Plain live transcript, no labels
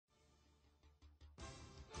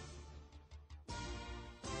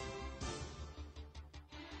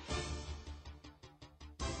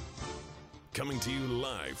Coming to you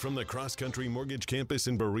live from the Cross Country Mortgage Campus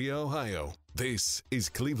in Berea, Ohio. This is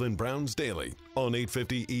Cleveland Browns Daily on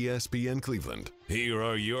 850 ESPN Cleveland. Here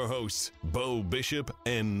are your hosts, Bo Bishop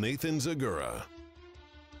and Nathan Zagura.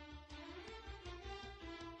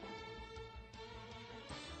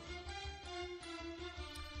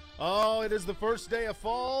 Oh, it is the first day of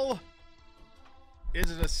fall.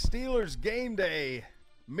 Is it a Steelers game day?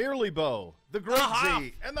 Merely Bo, the Great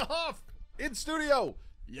Z, and the Huff in studio.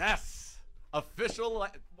 Yes.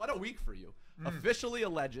 What a week for you. Officially a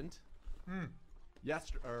legend.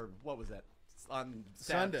 Or what was that? On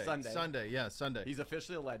Sunday. Sunday. He's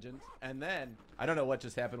officially a legend. And then, I don't know what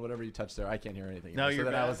just happened. Whatever you touched there, I can't hear anything. No, so you're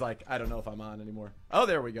then bad. I was like, I don't know if I'm on anymore. Oh,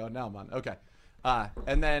 there we go. Now I'm on. Okay.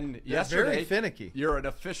 And then yesterday, very finicky. You're an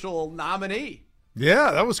official nominee.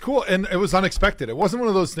 Yeah, that was cool. And it was unexpected. It wasn't one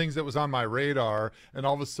of those things that was on my radar, and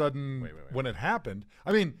all of a sudden, when it happened,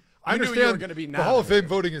 I mean, I You knew you understand were gonna be the Hall of Fame nominated.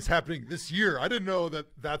 voting is happening this year. I didn't know that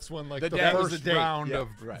that's when The the day was first the date. round Yeah, of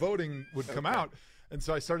right. voting would come out. And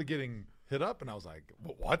so I started getting hit up, and I was like,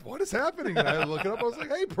 what is happening? And I look it up. I was like,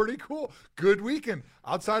 hey, pretty cool. Good weekend.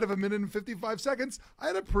 Outside of a minute and 55 seconds, I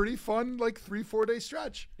had a pretty fun, 3-4 day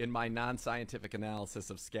stretch. In my non-scientific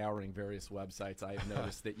analysis of scouring various websites, I've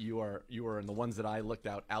noticed that you are in the ones that I looked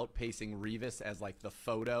out outpacing Revis as the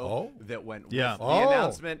photo that went with the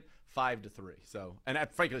announcement 5-3. So, and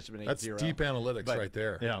frankly, it should have been 8-0. That's deep analytics right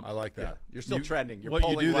there. Yeah. I like that. Yeah, you're still trending. You're What you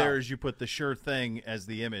polling do well. there is you put the sure thing as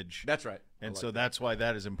the image. That's right. And so that's why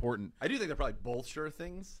that is important. I do think they're probably both sure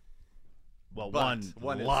things. Well, But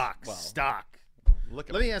one is- lock, well, stock. Look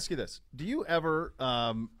at Let me ask you this. Do you ever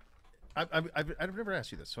I've never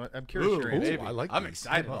asked you this, so I'm curious your answer. maybe. I like I'm these.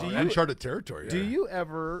 excited Oh, about it. uncharted territory. Do you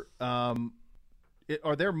ever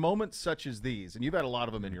are there moments such as these, and you've had a lot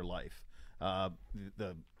of them in your life,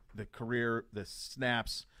 the career, the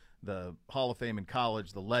snaps, the Hall of Fame in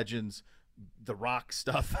college, the legends, the rock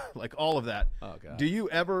stuff, all of that. Oh, God. Do you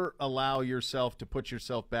ever allow yourself to put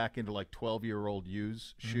yourself back into 12-year-old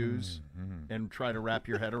you's shoes and try to wrap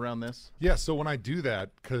your head around this? Yeah, so when I do that,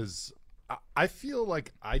 because I feel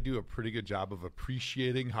like I do a pretty good job of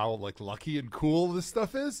appreciating how lucky and cool this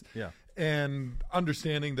stuff is. Yeah. And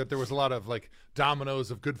understanding that there was a lot of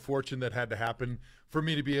dominoes of good fortune that had to happen for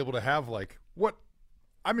me to be able to have what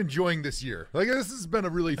I'm enjoying this year. This has been a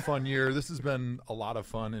really fun year. This has been a lot of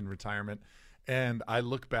fun in retirement. And I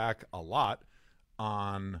look back a lot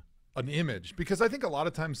on an image because I think a lot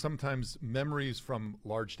of times, sometimes memories from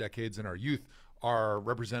large decades in our youth are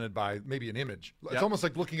represented by maybe an image. It's almost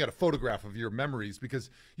like looking at a photograph of your memories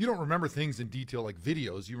because you don't remember things in detail like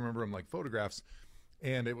videos. You remember them like photographs.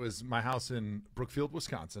 And it was my house in Brookfield,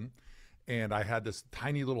 Wisconsin. And I had this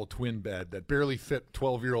tiny little twin bed that barely fit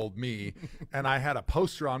 12-year-old me. And I had a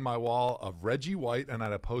poster on my wall of Reggie White, and I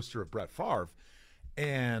had a poster of Brett Favre.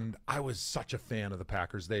 And I was such a fan of the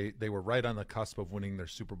Packers. They were right on the cusp of winning their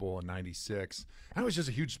Super Bowl in '96. I was just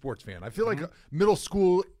a huge sports fan. I feel like middle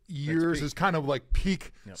school years is kind of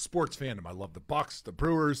peak sports fandom. I love the Bucks, the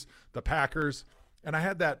Brewers, the Packers. And I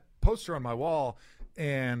had that poster on my wall.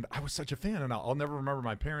 And I was such a fan, and I'll never remember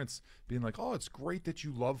my parents being like, oh, it's great that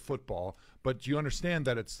you love football, but you understand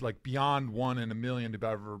that it's beyond 1 in a million to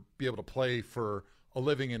ever be able to play for a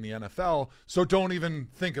living in the NFL, so don't even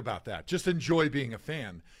think about that. Just enjoy being a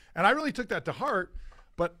fan. And I really took that to heart,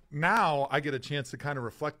 but now I get a chance to kind of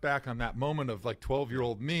reflect back on that moment of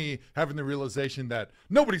 12-year-old me having the realization that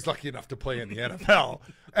nobody's lucky enough to play in the NFL.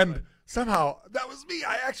 And somehow that was me.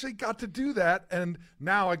 I actually got to do that, and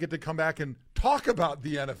now I get to come back and talk about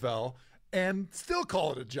the NFL and still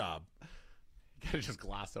call it a job. Got to just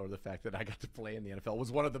gloss over the fact that I got to play in the NFL. It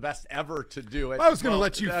was one of the best ever to do it. I was going to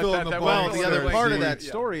let you fill in the blanks. The other there, part of Steve. that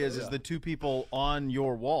story is the two people on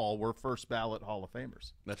your wall were first ballot Hall of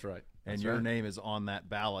Famers. That's right. And your name is on that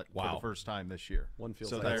ballot for the first time this year. One feels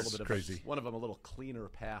so like a that's little bit crazy. of one of them a little cleaner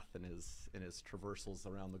path in his traversals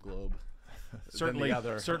around the globe. certainly than the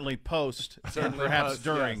other. certainly post and Certainly perhaps post,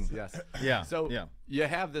 during. Yes. Yeah. So yeah. you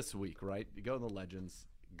have this week, right? You go in the Legends,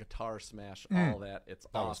 Guitar Smash, all that. It's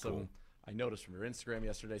That was awesome. cool. I noticed from your Instagram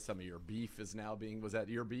yesterday some of your beef is now being – was that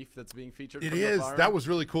your beef that's being featured? It from the is. farm? That was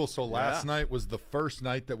really cool. So last night was the first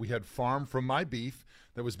night that we had Farm from My Beef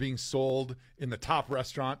that was being sold in the top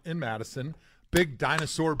restaurant in Madison. Big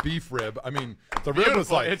dinosaur beef rib. I mean, the rib was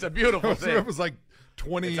Beautiful. like – It's a beautiful the thing. rib was like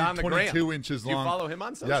 20, It's on the 22 gram. inches Do you long. follow him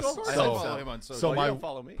on social? Yes. Of course I So- follow him on social. so Well, my- you don't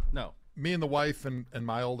follow me. No. Me and the wife and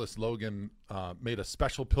my oldest, Logan, made a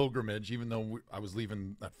special pilgrimage, even though I was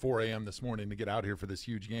leaving at 4 a.m. this morning to get out here for this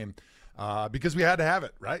huge game, because we had to have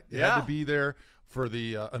it, right? You had to be there for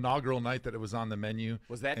the inaugural night that it was on the menu.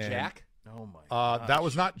 Was that And, Jack? Oh my. that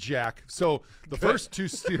was not Jack. So the first two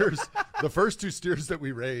steers that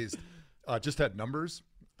we raised, just had numbers.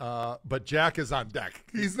 But Jack is on deck.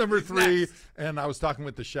 He's number 3. And I was talking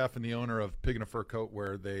with the chef and the owner of Pig in a Fur Coat,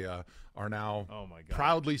 where they are now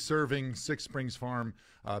proudly serving Six Springs Farm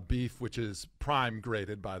beef, which is prime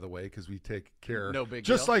graded, by the way, because we take care. No big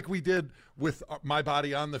just deal. like we did with My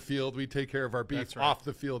Body on the field, we take care of our beef off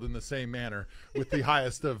the field in the same manner with the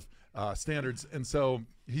highest of standards. And so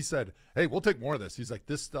he said, hey, we'll take more of this. He's like,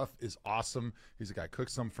 this stuff is awesome. He's like, I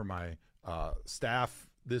cooked some for my staff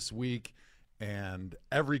this week. And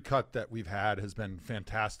every cut that we've had has been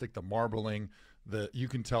fantastic. The marbling, you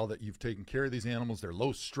can tell that you've taken care of these animals. They're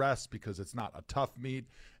low stress because it's not a tough meat.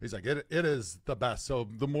 He's like, it is the best. So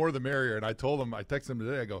the more the merrier. And I told him, I texted him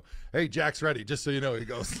today, I go, hey, Jack's ready, just so you know. He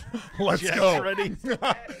goes, let's Jack's go. ready.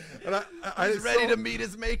 And He's ready to meet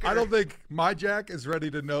his maker. I don't think my Jack is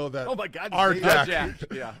ready to know that Oh, my God, our his Jack,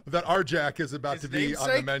 yeah. that our Jack is about His to be on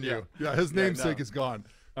the namesake? menu. Yeah, his namesake is gone.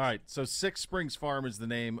 All right, so Six Springs Farm is the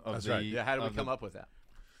name of That's the. right. Yeah, how did we come up with that?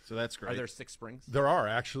 So that's great. Are there 6 springs? There are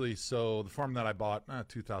actually. So the farm that I bought,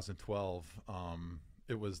 2012,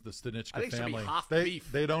 it was the Stanichka I think it should be family. Hoff They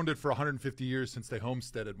beef. they'd owned it for 150 years since they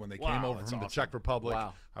homesteaded when they came over that's from the awesome. Czech Republic.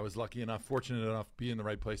 Wow. I was lucky enough, fortunate enough, to be in the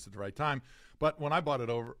right place at the right time. But when I bought it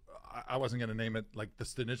over, I wasn't going to name it like the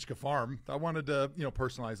Stanichka farm. I wanted to,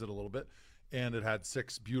 personalize it a little bit. And it had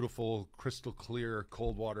 6 beautiful, crystal clear,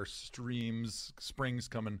 cold water springs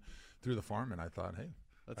coming through the farm. And I thought, hey,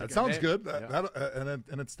 that sounds good.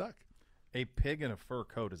 And it stuck. A Pig in a Fur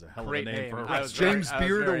Coat is a hell Great of a name name. for a I was restaurant. James very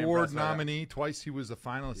Beard Award impressed by that. nominee. Twice he was a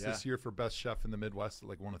finalist Yeah. this year for Best Chef in the Midwest,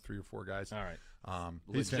 like one of 3 or 4 guys. All right.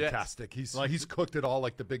 He's Legit. fantastic. He's cooked at all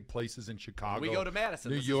like the big places in Chicago. We go to Madison.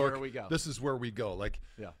 New This is York. where we go. This is where we go. Like,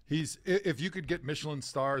 Yeah. if you could get Michelin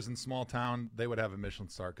stars in small town, they would have a Michelin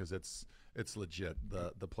star because it's legit.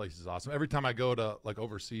 The place is awesome. Every time I go to like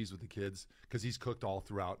overseas with the kids, because he's cooked all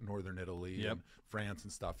throughout northern Italy and France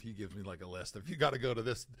and stuff, he gives me like a list of you got to go to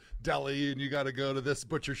this deli and you got to go to this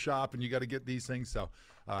butcher shop and you got to get these things. So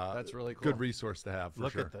that's really cool. Good resource to have. For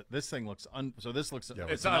Look sure. at that. This thing looks this looks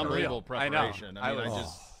It's an unreal. unbelievable preparation. I know.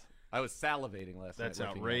 I I was salivating last night. that's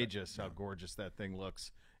looking at it. outrageous how gorgeous that thing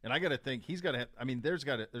looks. And I got to think he's got to have. I mean, there's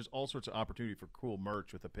all sorts of opportunity for cool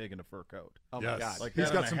merch with a pig in a fur coat. Oh my Yes. God! Like He's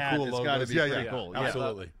that got on a some hat, cool it's logos. gotta be Yeah, pretty yeah, cool.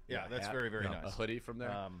 absolutely. Yeah, that's hat, very, very nice. A hoodie from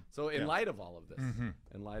there. So in yeah. light of all of this,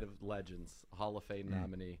 in light of legends, Hall of Fame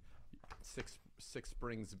nominee, Six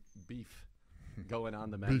Springs beef going on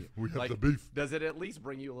the menu. We have the beef. Does it at least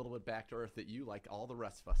bring you a little bit back to earth that you, like all the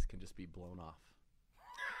rest of us, can just be blown off?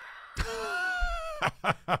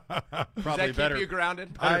 Probably Does that better. keep you grounded?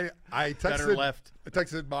 I better texted left. I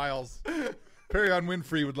texted Miles. Perry-on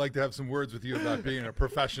Winfrey would like to have some words with you about being a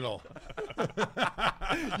professional.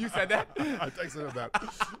 You said that? I texted him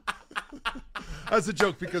that. That's a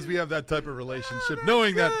joke because we have that type of relationship,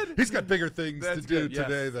 knowing that he's got bigger things That's to do good. Yes,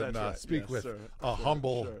 today than that's right. speak Yes, with sir. a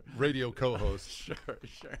humble radio co-host. Sure.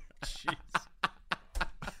 Jeez.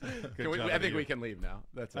 Can we, job I of think you. we can leave now.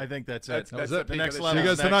 That's it. I think that's That's it. it. The Peak next of the level.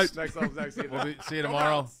 show. See you guys next- tonight. Next level, next season. We'll see you Go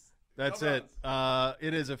tomorrow. Browns. That's Go it.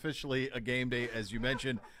 It is officially a game day, as you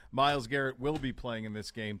mentioned. Myles Garrett will be playing in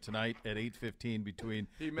this game tonight at 8:15 between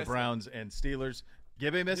He the missed Browns and Steelers.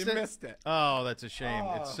 Gibby missed He it. missed it. Oh, that's a shame.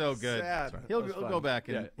 Oh, it's so good. sad. He'll That was go fun. back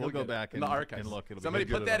and Yeah, he'll go get it. back in and, the archives. and look. It'll Somebody be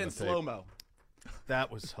good put at that on in the tape. slow mo.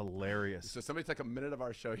 that was hilarious. So somebody took a minute of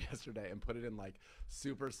our show yesterday and put it in like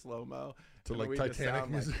super slow mo To, like, we Titanic just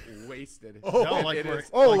sound music? like wasted. Oh. No, like It we're-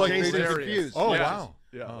 is like Jason hilarious. confused. Oh, Yeah. wow.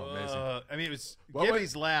 Yeah. Oh, amazing. I mean, it was What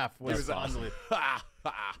Gibby's laugh It was, was awesome. unbelievable.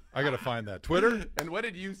 I got to find that. Twitter? And what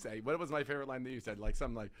did you say? What was my favorite line that you said? Like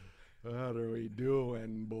something like, "What are we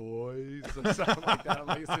doing, boys?" And something like that. I'm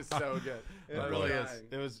like, this is so good. It I'm really is.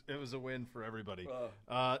 dying. It was a win for everybody.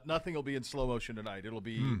 Nothing will be in slow motion tonight. It'll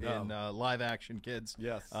be in live action, kids.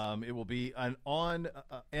 Yes. It will be on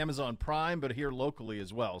Amazon Prime, but here locally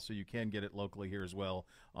as well. So you can get it locally here as well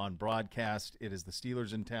on broadcast. It is the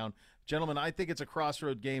Steelers in town, gentlemen. I think it's a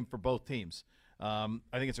crossroad game for both teams. I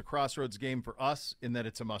think it's a crossroads game for us in that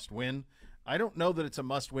it's a must-win. I don't know that it's a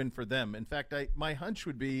must-win for them. In fact, my hunch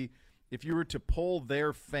would be if you were to poll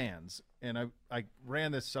their fans, and I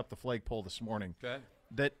ran this up the flagpole this morning, Okay.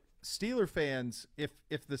 that Steeler fans, if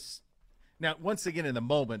this now once again in the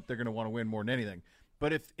moment they're going to want to win more than anything,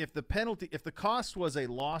 but if the cost was a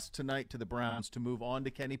loss tonight to the Browns to move on to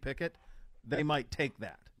Kenny Pickett, they might take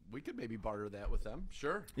that. We could maybe barter that with them.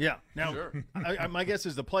 Sure. Yeah. Now, Sure. my guess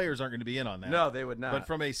is the players aren't going to be in on that. No, they would not. But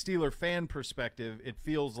from a Steeler fan perspective, it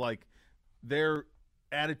feels like their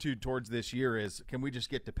attitude towards this year is, can we just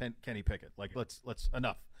get to Kenny Pickett? Like, let's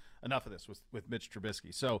enough of this with Mitch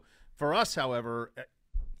Trubisky. So for us, however,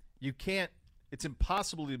 you can't. It's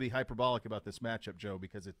impossible to be hyperbolic about this matchup, Joe,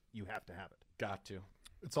 because you have to have it. Got to.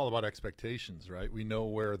 It's all about expectations, right? We know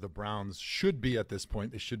where the Browns should be at this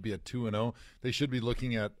point. They should be at 2-0. They should be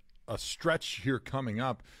looking at a stretch here coming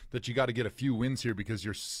up that you got to get a few wins here because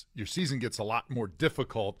your season gets a lot more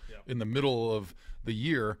difficult in the middle of the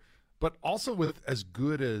year. But also with as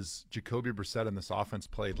good as Jacoby Brissett and this offense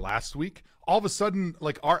played last week, all of a sudden,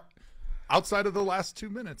 like outside of the last 2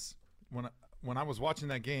 minutes, when I was watching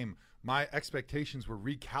that game, my expectations were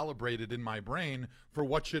recalibrated in my brain for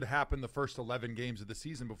what should happen the first 11 games of the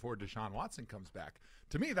season before Deshaun Watson comes back.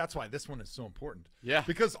 To me, that's why this one is so important. Yeah.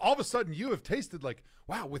 Because all of a sudden you have tasted like,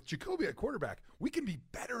 wow, with Jacoby at quarterback, we can be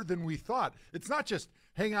better than we thought. It's not just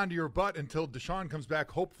hang on to your butt until Deshaun comes back.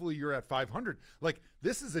 Hopefully you're at 500. Like,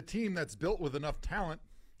 this is a team that's built with enough talent.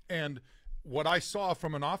 And what I saw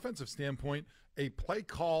from an offensive standpoint, a play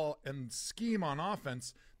call and scheme on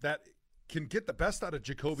offense that can get the best out of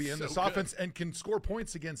Jacoby and this offense and can score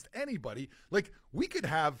points against anybody. Like, we could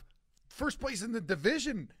have first place in the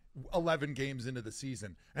division 11 games into the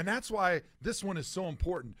season. And that's why this one is so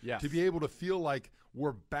important, to be able to feel like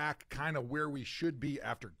we're back kind of where we should be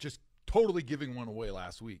after just totally giving one away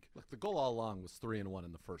last week. Look, the goal all along was 3-1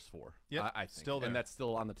 in the first four. Yeah, I think. still there. And that's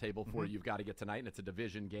still on the table for you. You've got to get tonight, and it's a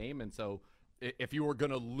division game. And so if you were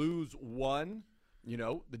going to lose one,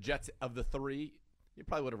 the Jets of the three, you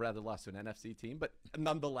probably would have rather lost to an NFC team, but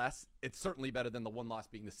nonetheless, it's certainly better than the one loss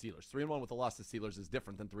being the Steelers. 3-1 with a loss to Steelers is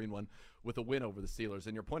different than 3-1 with a win over the Steelers.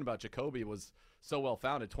 And your point about Jacoby was so well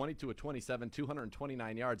founded. 22 of 27,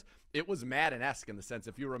 229 yards. It was Madden-esque in the sense,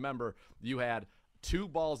 if you remember, you had 2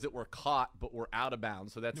 balls that were caught but were out of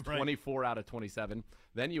bounds, so that's 24 out of 27.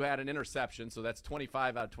 Then you had an interception, so that's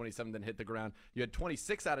 25 out of 27 that hit the ground. You had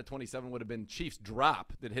 26 out of 27 would have been Chiefs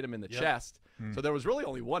drop that hit him in the chest. So there was really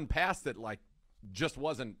only one pass that, just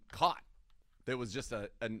wasn't caught. There was just a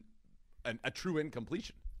true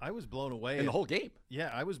incompletion. I was blown away in the whole game. Yeah,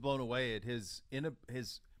 I was blown away at his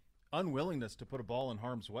unwillingness to put a ball in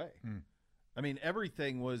harm's way. I mean,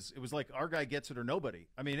 everything was like our guy gets it or nobody.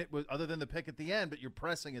 I mean, it was other than the pick at the end, but you're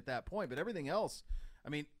pressing at that point. But everything else, I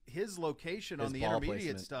mean, his location on the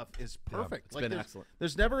intermediate stuff is perfect. It's been excellent.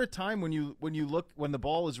 There's never a time when you look when the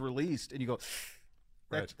ball is released and you go,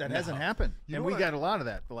 That hasn't happened. And we got a lot of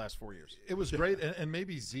that the last 4 years. It was great. And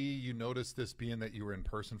maybe, Z, you noticed this being that you were in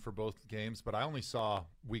person for both games, but I only saw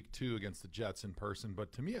week 2 against the Jets in person.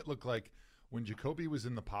 But to me, it looked like when Jacoby was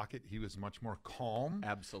in the pocket, he was much more calm.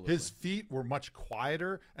 Absolutely. His feet were much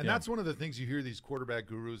quieter. And that's one of the things you hear these quarterback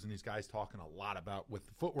gurus and these guys talking a lot about with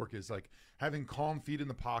the footwork is like having calm feet in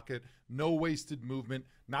the pocket, no wasted movement,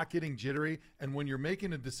 not getting jittery. And when you're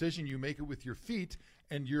making a decision, you make it with your feet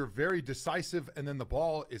and you're very decisive, and then the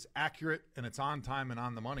ball is accurate and it's on time and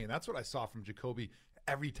on the money. And that's what I saw from Jacoby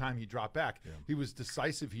every time he dropped back. Yeah. He was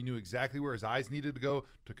decisive. He knew exactly where his eyes needed to go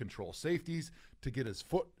to control safeties, to get his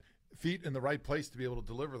feet in the right place to be able to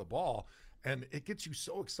deliver the ball. And it gets you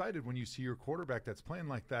so excited when you see your quarterback that's playing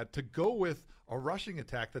like that to go with a rushing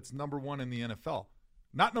attack that's number 1 in the NFL.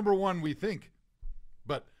 Not number 1 we think,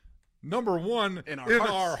 but number 1 in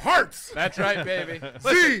our hearts. That's right, baby.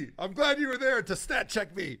 See, I'm glad you were there to stat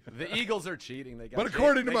check me. The Eagles are cheating. They got but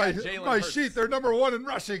according to my sheet, they're number 1 in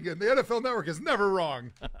rushing, and the NFL Network is never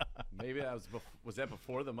wrong. Maybe that was that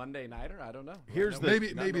before the Monday Nighter? I don't know.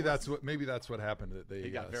 Maybe that's what happened. That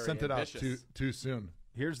they sent it out too soon.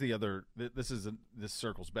 Here's the other. This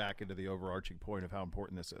circles back into the overarching point of how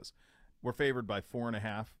important this is. We're favored by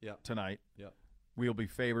 4.5 tonight. Yep. We'll be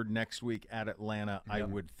favored next week at Atlanta, I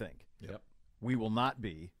would think. Yep. We will not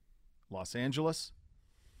be Los Angeles.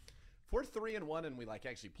 If we're 3-1 and we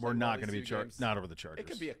actually play, we're not going to be not over the Chargers. It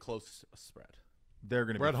could be a close spread. They're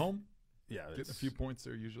going to be at home. Yeah, getting a few points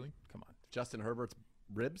there usually. Come on, Justin Herbert's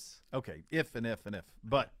ribs. Okay, if,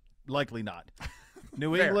 but likely not.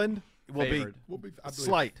 New England will be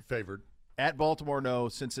slight favored. At Baltimore, no.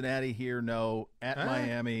 Cincinnati here, no. At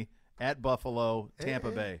Miami, at Buffalo,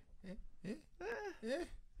 Tampa Bay.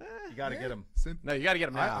 You got to get him. No, you got to get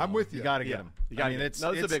him now. I'm with you. You got to get him. It's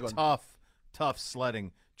a big one. Tough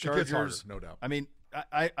sledding. Chargers, harder, no doubt. I mean,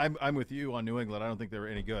 I'm with you on New England. I don't think they were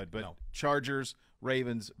any good, but Chargers,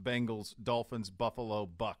 Ravens, Bengals, Dolphins, Buffalo,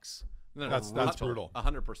 Bucks. No, that's brutal.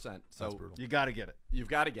 100%. So you got to get it. You've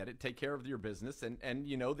got to get it. Take care of your business, and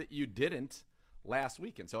you know that you didn't last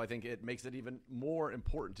week, and so I think it makes it even more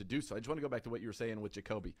important to do so. I just want to go back to what you were saying with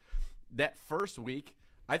Jacoby. That first week,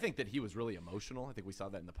 I think that he was really emotional. I think we saw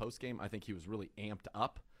that in the postgame. I think he was really amped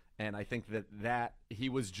up, and I think that he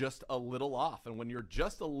was just a little off. And when you're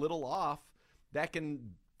just a little off,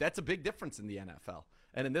 that's a big difference in the NFL.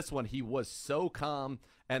 And in this one, he was so calm.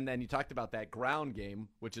 And then you talked about that ground game,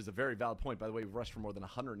 which is a very valid point. By the way, we've rushed for more than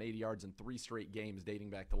 180 yards in 3 straight games dating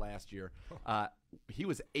back to last year. He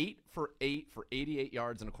was 8 for 8 for 88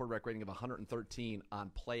 yards and a quarterback rating of 113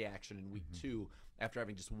 on play action in week 2 after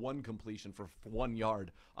having just 1 completion for 1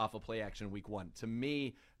 yard off of play action in week 1. To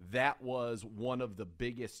me, that was one of the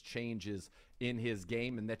biggest changes in his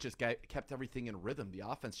game, and that just kept everything in rhythm. The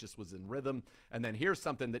offense just was in rhythm. And then here's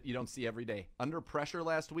something that you don't see every day. Under pressure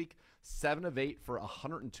last week, 7 of 8 for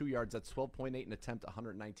 102 yards. That's 12.8 an attempt,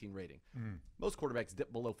 119 rating. Most quarterbacks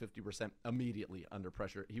dip below 50% immediately under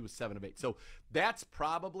pressure. He was 7 of 8. So that's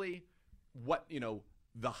probably what,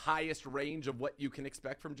 the highest range of what you can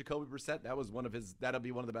expect from Jacoby Brissett. That was that'll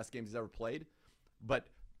be one of the best games he's ever played. But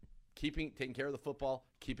taking care of the football,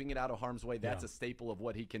 keeping it out of harm's way, that's a staple of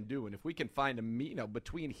what he can do. And if we can find him,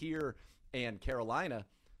 between here and Carolina,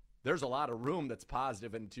 there's a lot of room that's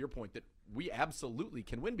positive. And to your point, that we absolutely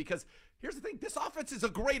can win, because here's the thing. This offense is a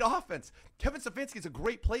great offense. Kevin Stefanski is a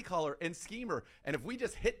great play caller and schemer. And if we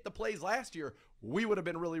just hit the plays last year, we would have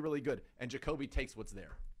been really, really good. And Jacoby takes what's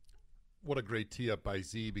there. What a great tee up by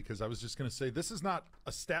Z, because I was just going to say, this is not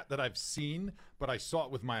a stat that I've seen, but I saw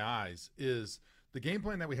it with my eyes, is the game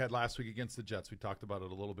plan that we had last week against the Jets. We talked about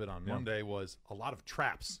it a little bit on Monday, was a lot of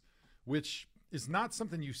traps, which is not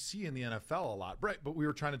something you see in the NFL a lot. Right, but we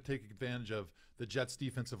were trying to take advantage of the Jets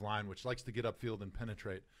defensive line, which likes to get upfield and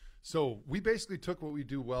penetrate. So we basically took what we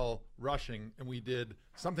do well rushing, and we did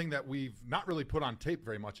something that we've not really put on tape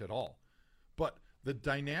very much at all. But the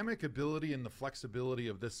dynamic ability and the flexibility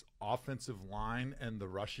of this offensive line and the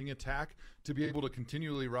rushing attack to be able to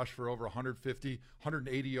continually rush for over 150,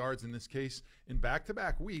 180 yards in this case in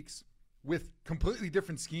back-to-back weeks with completely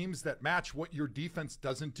different schemes that match what your defense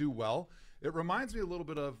doesn't do well. It reminds me a little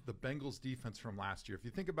bit of the Bengals defense from last year. If you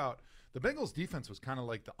think about the Bengals defense, was kind of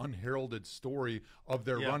like the unheralded story of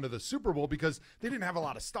their run to the Super Bowl, because they didn't have a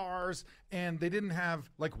lot of stars and they didn't have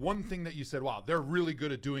like one thing that you said, wow, they're really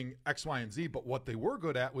good at doing X, Y, and Z. But what they were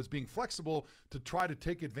good at was being flexible to try to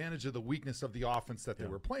take advantage of the weakness of the offense that they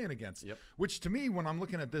were playing against, which to me, when I'm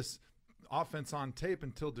looking at this offense on tape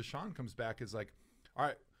until Deshaun comes back, is like, all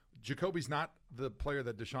right, Jacoby's not the player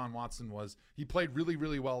that Deshaun Watson was. He played really,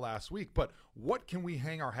 really well last week, but what can we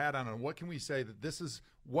hang our hat on, and what can we say that this is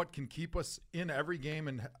what can keep us in every game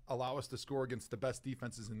and allow us to score against the best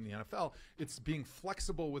defenses in the NFL? It's being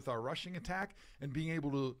flexible with our rushing attack and being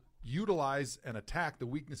able to utilize and attack the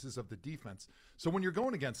weaknesses of the defense. So when you're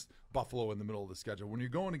going against Buffalo in the middle of the schedule, when you're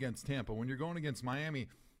going against Tampa, when you're going against Miami,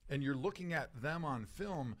 and you're looking at them on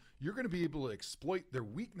film, you're going to be able to exploit their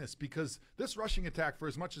weakness, because this rushing attack, for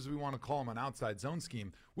as much as we want to call them an outside zone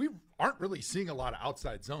scheme, we aren't really seeing a lot of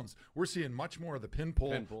outside zones. We're seeing much more of the pin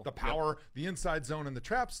pull, the power, the inside zone, and the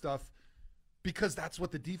trap stuff, because that's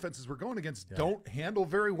what the defenses we're going against don't handle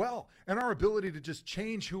very well. And our ability to just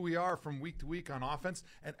change who we are from week to week on offense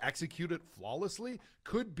and execute it flawlessly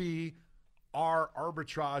could be our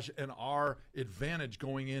arbitrage and our advantage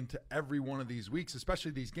going into every one of these weeks,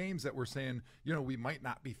 especially these games that we're saying, we might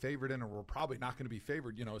not be favored in, or we're probably not going to be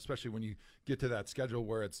favored, especially when you get to that schedule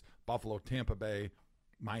where it's Buffalo, Tampa Bay,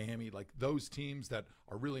 Miami, like those teams that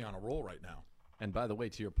are really on a roll right now. And by the way,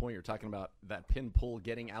 to your point, you're talking about that pin pull,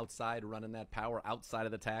 getting outside, running that power outside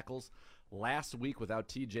of the tackles. Last week, without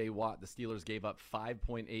T.J. Watt, the Steelers gave up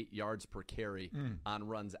 5.8 yards per carry on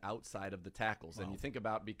runs outside of the tackles. Wow. And you think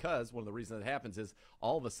about, because one of the reasons that happens is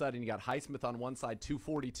all of a sudden you got Highsmith on one side,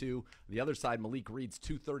 242. The other side, Malik Reed's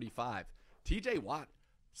 235. T.J. Watt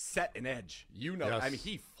set an edge. I mean,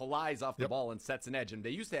 he flies off the ball and sets an edge. And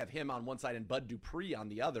they used to have him on one side and Bud Dupree on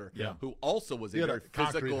the other, who also was a very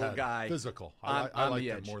physical guy. Physical. I like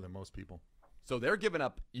him more than most people. So they're giving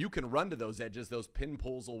up. You can run to those edges. Those pin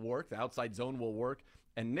pulls will work. The outside zone will work.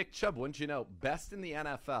 And Nick Chubb, wouldn't you know, best in the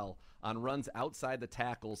NFL on runs outside the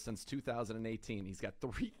tackles since 2018. He's got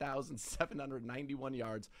 3,791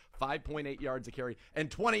 yards, 5.8 yards a carry,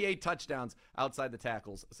 and 28 touchdowns outside the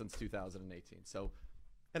tackles since 2018. So,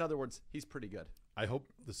 in other words, he's pretty good. I hope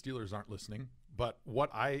the Steelers aren't listening, but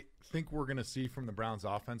what I think we're going to see from the Browns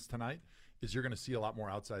offense tonight is you're going to see a lot more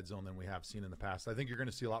outside zone than we have seen in the past. I think you're going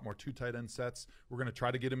to see a lot more 2 tight end sets. We're going to try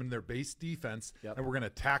to get them in their base defense, and we're going to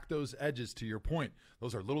attack those edges, to your point.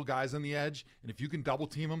 Those are little guys on the edge, and if you can double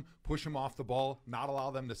team them, push them off the ball, not allow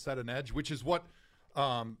them to set an edge, which is what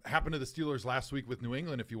happened to the Steelers last week with New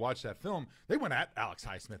England. If you watch that film, they went at Alex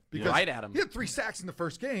Highsmith because right at him. He had 3 sacks in the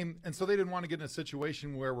first game, and so they didn't want to get in a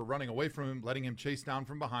situation where we're running away from him, letting him chase down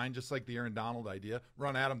from behind, just like the Aaron Donald idea.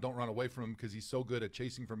 Run at him, don't run away from him, because he's so good at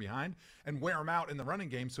chasing from behind, and wear him out in the running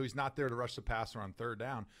game so he's not there to rush the passer on third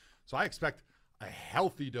down. So I expect a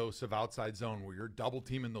healthy dose of outside zone where you're double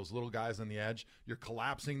teaming those little guys on the edge, you're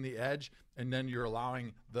collapsing the edge, and then you're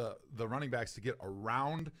allowing the running backs to get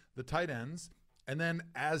around the tight ends. And then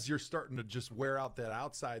as you're starting to just wear out that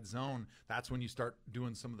outside zone, that's when you start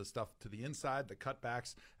doing some of the stuff to the inside, the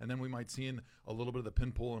cutbacks, and then we might see in a little bit of the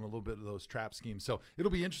pin pull and a little bit of those trap schemes. So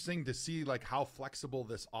it'll be interesting to see like how flexible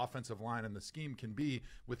this offensive line and the scheme can be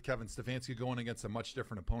with Kevin Stefanski going against a much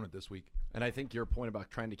different opponent this week. And I think your point about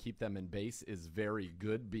trying to keep them in base is very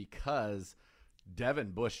good because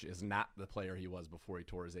Devin Bush is not the player he was before he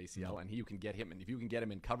tore his ACL, and you can get him, and if you can get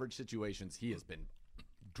him in coverage situations, he has been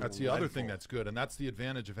That's the other thing that's good, and that's the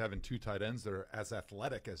advantage of having two tight ends that are as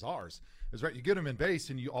athletic as ours. Is right, you get them in base,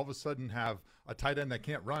 and you all of a sudden have a tight end that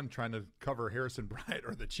can't run trying to cover Harrison Bryant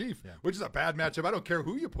or the Chief, which is a bad matchup. I don't care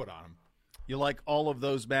who you put on him. You like all of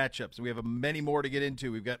those matchups. We have many more to get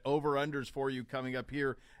into. We've got over-unders for you coming up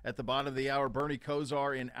here at the bottom of the hour. Bernie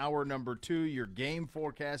Kosar in hour number 2. Your game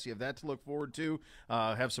forecast, you have that to look forward to.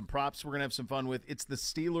 Have some props we're going to have some fun with. It's the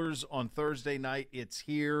Steelers on Thursday night. It's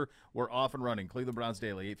here. We're off and running. Cleveland Browns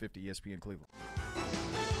Daily, 850 ESPN Cleveland.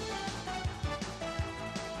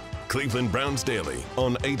 Cleveland Browns Daily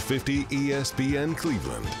on 850 ESPN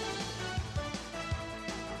Cleveland.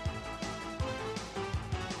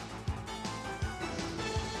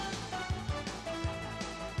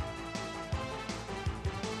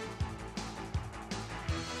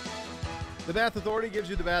 The Bath Authority gives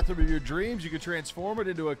you the bathroom of your dreams. You can transform it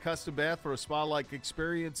into a custom bath for a spa-like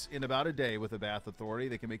experience in about a day with the Bath Authority.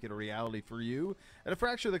 They can make it a reality for you at a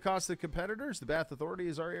fraction of the cost of competitors. The Bath Authority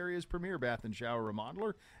is our area's premier bath and shower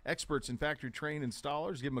remodeler. Experts in factory-trained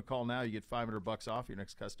installers. Give them a call now. You get $500 off your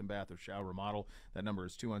next custom bath or shower remodel. That number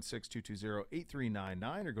is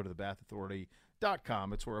 216-220-8399 or go to thebathauthority.com.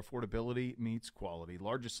 It's where affordability meets quality.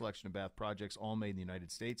 Largest selection of bath projects, all made in the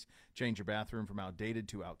United States. Change your bathroom from outdated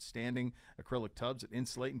to outstanding. Acrylic tubs that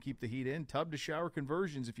insulate and keep the heat in. Tub to shower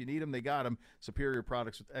conversions. If you need them, they got them. Superior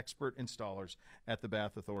products with expert installers at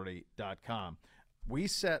thebathauthority.com. We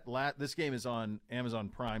set this game is on Amazon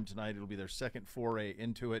Prime tonight. It'll be their second foray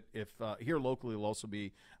into it. If here locally, it'll also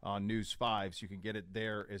be on News 5, so you can get it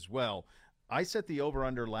there as well. I set the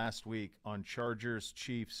over-under last week on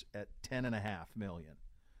Chargers-Chiefs at $10.5 million.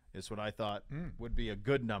 Is what I thought would be a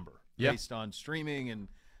good number based on streaming and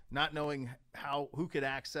not knowing who could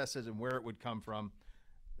access it and where it would come from.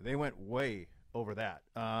 They went way over that.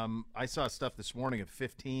 I saw stuff this morning of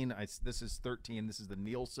 15. This is 13. This is the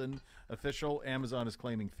Nielsen official. Amazon is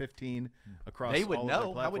claiming 15 across they would all know.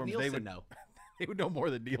 of their How would platforms. Nielsen know? They would know more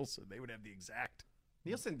than Nielsen. They would have the exact.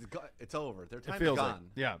 Nielsen's it's over. Their time is gone. like,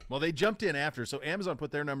 yeah. Well, they jumped in after. So Amazon put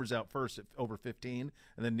their numbers out first at over 15,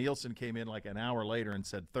 and then Nielsen came in like an hour later and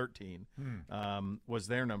said 13 was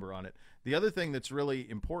their number on it. The other thing that's really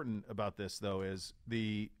important about this, though, is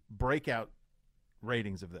the breakout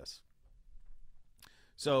ratings of this.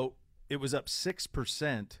 So it was up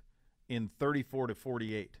 6% in 34 to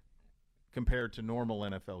 48 compared to normal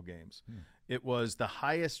NFL games. It was the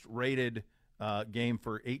highest rated game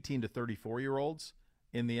for 18 to 34-year-olds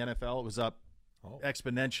in the NFL. It was up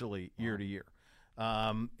exponentially year to year.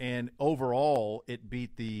 And overall, it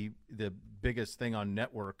beat the biggest thing on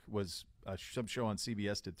network was some show on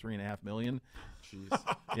CBS did $3.5 million. Jeez.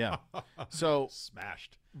 Yeah. So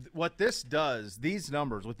smashed. What these numbers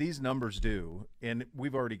do, and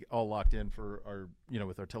we've already all locked in for our,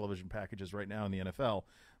 with our television packages right now in the NFL,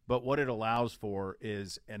 but what it allows for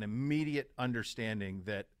is an immediate understanding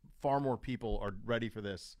that far more people are ready for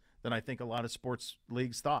this than I think a lot of sports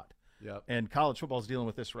leagues thought. Yep. And college football is dealing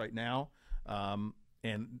with this right now.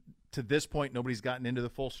 And to this point, nobody's gotten into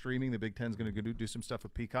the full streaming. The Big Ten's going to do some stuff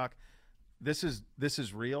with Peacock. This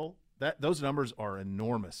is real. Those numbers are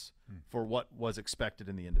enormous for what was expected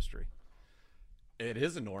in the industry. It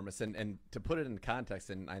is enormous, and to put it in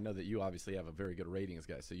context, and I know that you obviously have a very good ratings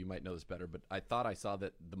guy, so you might know this better, but I thought I saw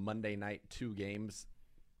that the Monday night 2 games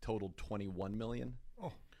totaled 21 million.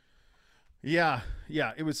 Oh. Yeah,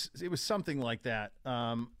 it was something like that.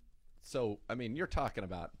 So, I mean, you're talking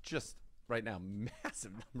about just right now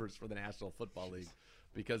massive numbers for the National Football League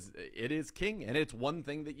because it is king, and it's one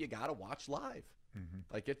thing that you got to watch live.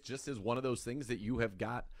 Like, it just is one of those things that you have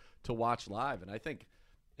got to watch live, and I think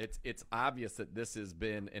it's obvious that this has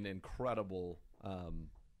been an incredible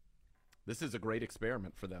this is a great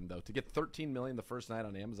experiment for them, though. To get 13 million the first night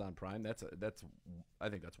on Amazon Prime, I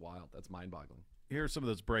think that's wild. That's mind-boggling. Here are some of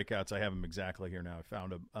those breakouts. I have them exactly here now. I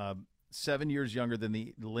found them. 7 years younger than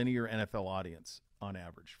the linear NFL audience on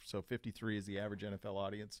average. So 53 is the average NFL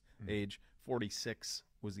audience age. 46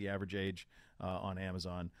 was the average age on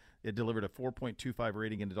Amazon. It delivered a 4.25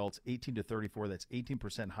 rating in adults 18 to 34. That's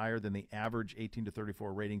 18% higher than the average 18 to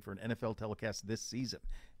 34 rating for an NFL telecast this season.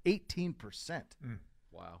 18%.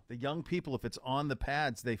 Wow. The young people, if it's on the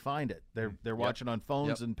pads, they find it. They're watching on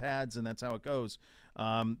phones and pads, and that's how it goes.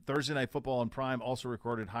 Thursday Night Football on Prime also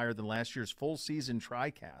recorded higher than last year's full season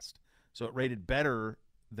TriCast. So it rated better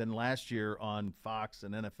than last year on Fox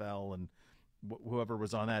and NFL and whoever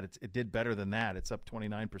was on that. It did better than that. It's up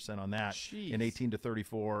 29% on that in 18 to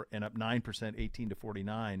 34 and up 9% 18 to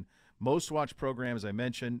 49. Most watched program, as I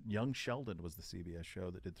mentioned, Young Sheldon was the CBS show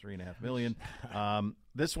that did $3.5 million.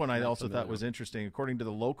 This one I also thought was interesting. According to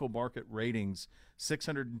the local market ratings,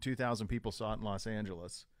 602,000 people saw it in Los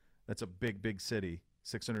Angeles. That's a big, big city.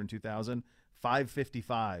 602,000.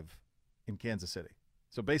 555 in Kansas City.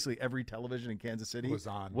 So basically every television in Kansas City was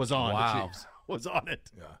on. Wow. The Chiefs was on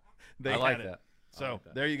it. Yeah. They I like had it. that. So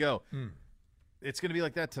there you go. It's going to be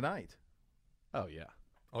like that tonight. Oh, yeah.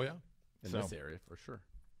 Oh, yeah? In this area, for sure.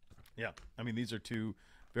 Yeah. I mean, these are two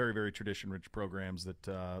very, very tradition-rich programs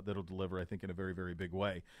that'll deliver, I think, in a very, very big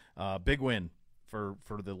way. Big win for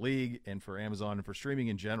the league and for Amazon and for streaming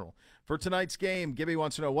in general. For tonight's game, Gibby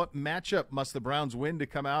wants to know, what matchup must the Browns win to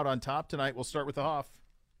come out on top tonight? We'll start with the Hoff.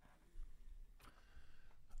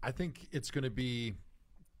 I think it's going to be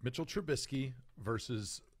Mitchell Trubisky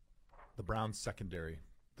versus the Browns secondary.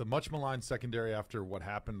 The much maligned secondary after what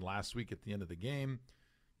happened last week at the end of the game.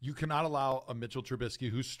 You cannot allow a Mitchell Trubisky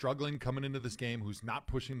who's struggling coming into this game, who's not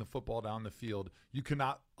pushing the football down the field. You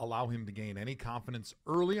cannot allow him to gain any confidence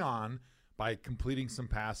early on by completing some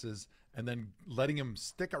passes and then letting him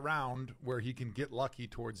stick around where he can get lucky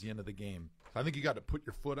towards the end of the game. I think you got to put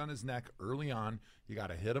your foot on his neck early on. You got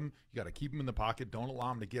to hit him. You got to keep him in the pocket. Don't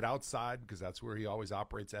allow him to get outside because that's where he always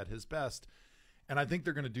operates at his best. And I think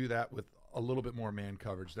they're going to do that with a little bit more man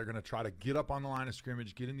coverage. They're going to try to get up on the line of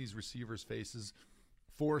scrimmage, get in these receivers' faces,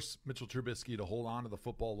 force Mitchell Trubisky to hold on to the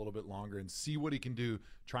football a little bit longer and see what he can do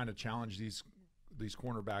trying to challenge these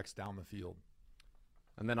cornerbacks down the field.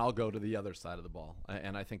 And then I'll go to the other side of the ball.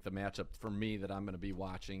 And I think the matchup for me that I'm going to be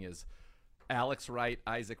watching is Alex Wright,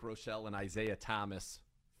 Isaac Rochelle, and Isaiah Thomas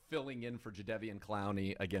filling in for Jadeveon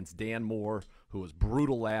Clowney against Dan Moore, who was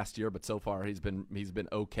brutal last year, but so far he's been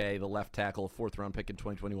okay. The left tackle, a fourth-round pick in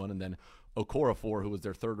 2021, and then Okorafor, who was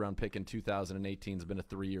their third-round pick in 2018, has been a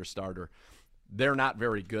 3-year starter. They're not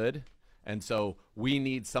very good, and so we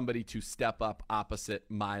need somebody to step up opposite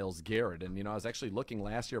Myles Garrett. And, I was actually looking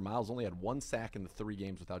last year. Myles only had 1 sack in the 3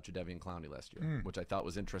 games without Jadeveon Clowney last year, which I thought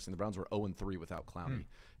was interesting. The Browns were 0-3 without Clowney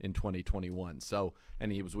in 2021. So,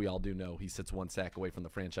 and we all do know, he sits 1 sack away from the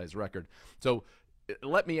franchise record. So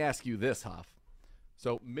let me ask you this, Huff.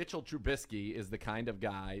 So Mitchell Trubisky is the kind of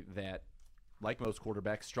guy that, like most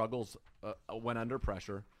quarterbacks, struggles when under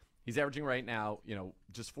pressure. He's averaging right now,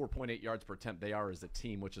 just 4.8 yards per attempt. They are as a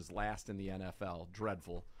team, which is last in the NFL.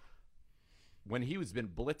 Dreadful. When he's been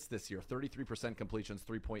blitzed this year, 33% completions,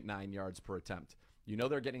 3.9 yards per attempt.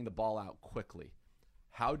 They're getting the ball out quickly.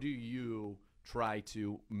 How do you try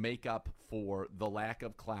to make up for the lack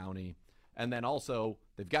of Clowney? And then also,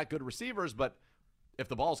 they've got good receivers, but if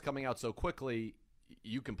the ball's coming out so quickly,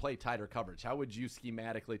 you can play tighter coverage. How would you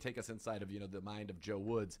schematically take us inside of, the mind of Joe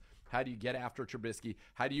Woods? How do you get after Trubisky?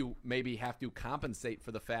 How do you maybe have to compensate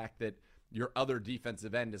for the fact that your other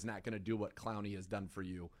defensive end is not going to do what Clowney has done for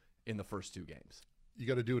you in the first 2 games? You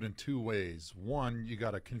got to do it in 2 ways. One, you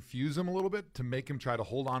got to confuse him a little bit to make him try to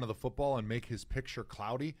hold on to the football and make his picture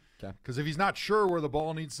cloudy. Because if he's not sure where the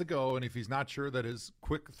ball needs to go and if he's not sure that his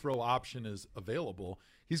quick throw option is available,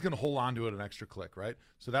 he's going to hold on to it an extra click, right?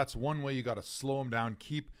 So that's one way you got to slow him down,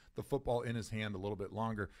 keep the football in his hand a little bit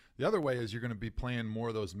longer. The other way is you're going to be playing more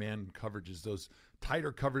of those man coverages, those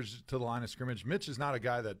tighter coverage to the line of scrimmage. Mitch is not a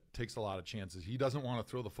guy that takes a lot of chances. He doesn't want to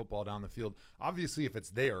throw the football down the field. Obviously, if it's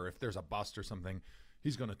there, if there's a bust or something,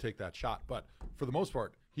 he's going to take that shot. But for the most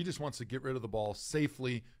part, he just wants to get rid of the ball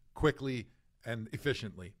safely, quickly, and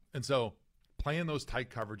efficiently. And so playing those tight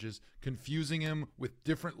coverages, confusing him with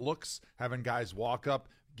different looks, having guys walk up,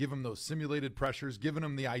 give him those simulated pressures, giving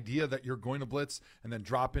him the idea that you're going to blitz and then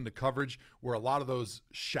drop into coverage where a lot of those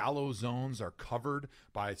shallow zones are covered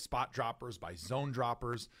by spot droppers, by zone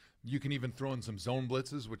droppers. You can even throw in some zone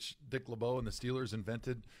blitzes, which Dick LeBeau and the Steelers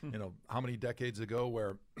invented, how many decades ago,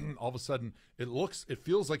 where all of a sudden it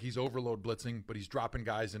feels like he's overload blitzing, but he's dropping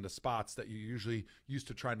guys into spots that you usually used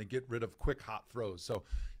to trying to get rid of quick, hot throws. So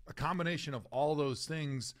a combination of all those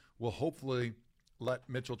things will hopefully let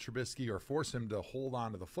Mitchell Trubisky or force him to hold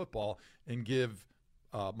on to the football and give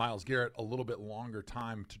Myles Garrett a little bit longer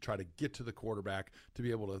time to try to get to the quarterback to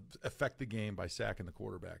be able to affect the game by sacking the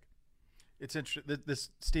quarterback. It's interesting. This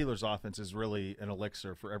Steelers offense is really an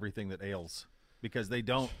elixir for everything that ails because they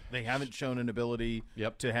haven't shown an ability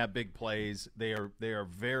to have big plays. They are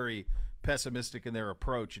very pessimistic in their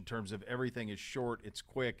approach in terms of everything is short, it's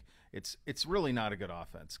quick. It's really not a good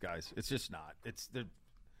offense, guys. It's just not.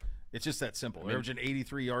 It's just that simple. They're averaging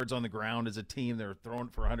 83 yards on the ground as a team. They're throwing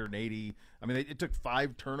for 180. I mean, it took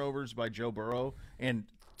 5 turnovers by Joe Burrow and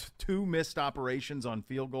 2 missed operations on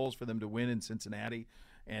field goals for them to win in Cincinnati.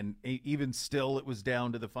 And even still, it was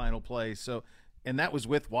down to the final play. So, and that was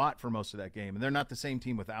with Watt for most of that game. And they're not the same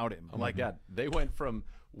team without him. Oh, my God. They went from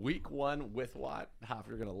week 1 with Watt. Hoff,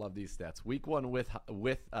 you're going to love these stats. Week 1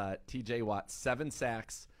 with T.J. Watt, 7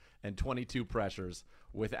 sacks and 22 pressures.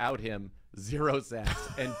 Without him, 0 sacks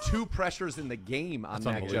and 2 pressures in the game on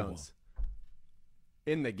Mac Jones.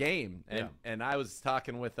 In the game. And I was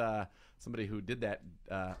talking with somebody who did that,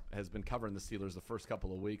 has been covering the Steelers the first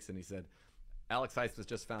couple of weeks, and he said, Alex Highsmith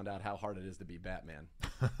just found out how hard it is to be Batman.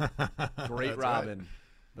 Great Robin, right.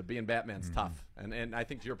 But being Batman's tough. And I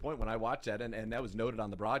think to your point, when I watched that, and that was noted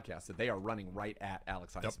on the broadcast, that they are running right at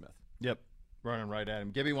Alex Highsmith. Yep. Running right at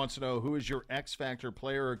him. Gibby wants to know, who is your X Factor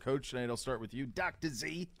player or coach tonight? I'll start with you, Dr.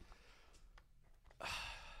 Z.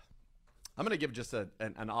 I'm going to give just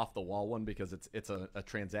an off-the-wall one because it's a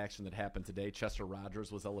transaction that happened today. Chester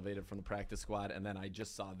Rogers was elevated from the practice squad, and then I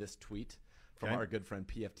just saw this tweet from our good friend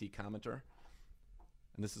PFT commenter.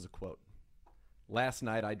 And this is a quote. Last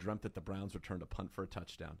night I dreamt that the Browns returned a punt for a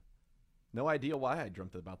touchdown. No idea why I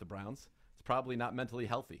dreamt about the Browns. It's probably not mentally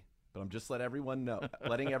healthy, but I'm just letting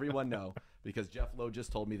everyone know because Jeff Lowe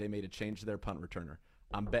just told me they made a change to their punt returner.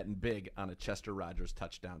 I'm betting big on a Chester Rogers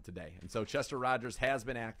touchdown today. And so Chester Rogers has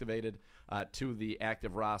been activated to the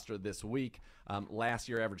active roster this week. Last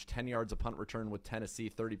year averaged 10 yards a punt return with Tennessee,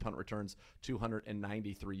 30 punt returns,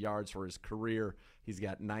 293 yards for his career. He's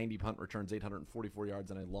got 90 punt returns, 844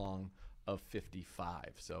 yards, and a long of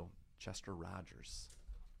 55. So Chester Rogers,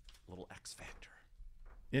 little X factor.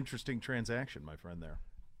 Interesting transaction, my friend there.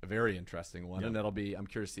 A very interesting one, and I'm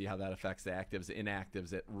curious to see how that affects the actives,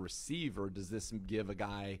 inactives at receiver. Does this give a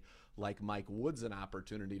guy like Mike Woods an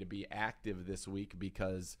opportunity to be active this week?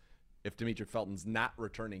 Because if Demetric Felton's not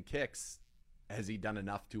returning kicks, has he done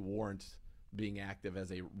enough to warrant being active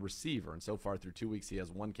as a receiver? And so far through 2 weeks, he has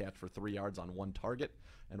 1 catch for 3 yards on 1 target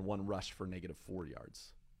and 1 rush for -4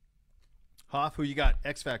 yards. Hoff, who you got,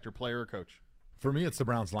 X Factor player or coach? For me, it's the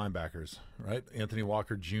Browns linebackers, right? Anthony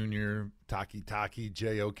Walker Jr., Taki,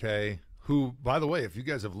 JOK, who, by the way, if you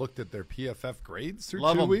guys have looked at their PFF grades through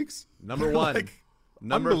 2 weeks. Number 1,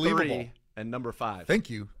 number 3, and number 5. Thank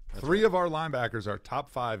you. That's 3 of our linebackers are top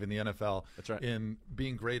 5 in the NFL. That's right. In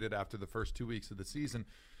being graded after the first 2 weeks of the season.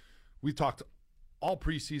 We talked all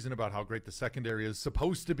preseason about how great the secondary is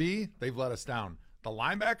supposed to be. They've let us down. The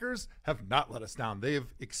linebackers have not let us down. They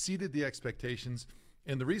have exceeded the expectations.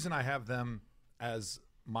 And the reason I have them as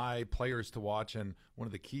my players to watch, and one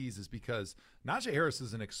of the keys, is because Najee Harris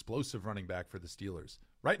is an explosive running back for the Steelers.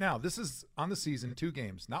 Right now, this is on the season, 2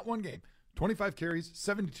 games, not 1 game. 25 carries,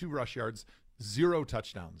 72 rush yards, 0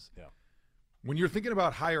 touchdowns. Yeah. When you're thinking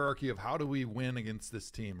about hierarchy of how do we win against this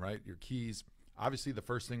team, right, your keys, obviously the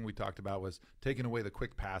first thing we talked about was taking away the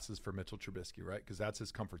quick passes for Mitchell Trubisky, right, because that's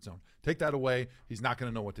his comfort zone. Take that away, he's not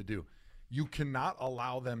going to know what to do. You cannot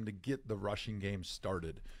allow them to get the rushing game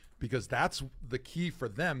started, because that's the key for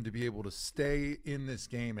them to be able to stay in this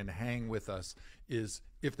game and hang with us, is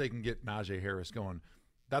if they can get Najee Harris going.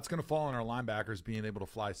 That's going to fall on our linebackers being able to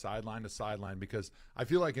fly sideline to sideline, because I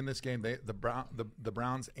feel like in this game, the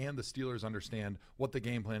Browns and the Steelers understand what the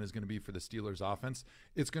game plan is going to be for the Steelers offense.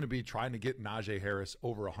 It's going to be trying to get Najee Harris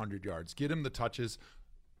over 100 yards, get him the touches,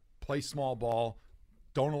 play small ball.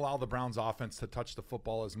 Don't allow the Browns offense to touch the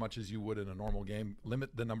football as much as you would in a normal game.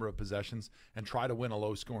 Limit the number of possessions and try to win a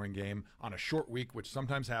low-scoring game on a short week, which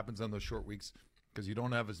sometimes happens on those short weeks because you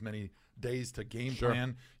don't have as many days to game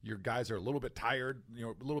plan. Your guys are a little bit tired,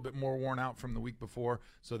 a little bit more worn out from the week before.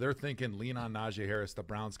 So they're thinking lean on Najee Harris. The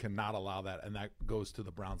Browns cannot allow that, and that goes to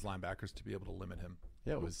the Browns linebackers to be able to limit him.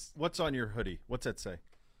 Yeah, What's on your hoodie? What's that say?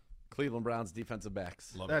 Cleveland Browns defensive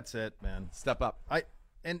backs. That's it, man. Step up.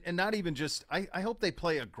 And not even just I hope they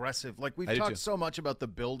play aggressive. Like we've talked so much about the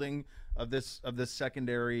building of this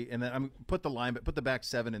secondary, and then put the back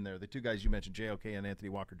 7 in there. The 2 guys you mentioned, JOK and Anthony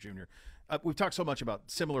Walker Jr. We've talked so much about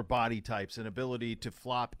similar body types and ability to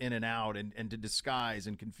flop in and out and to disguise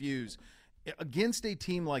and confuse. Against a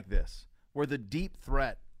team like this, where the deep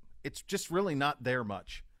threat, it's just really not there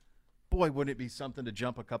much. Boy, wouldn't it be something to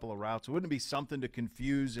jump a couple of routes? Wouldn't it be something to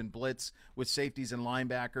confuse and blitz with safeties and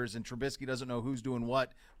linebackers, and Trubisky doesn't know who's doing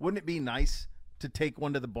what? Wouldn't it be nice to take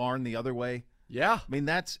one to the barn the other way? Yeah. I mean,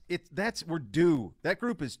 we're due. That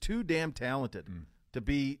group is too damn talented to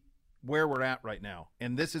be where we're at right now,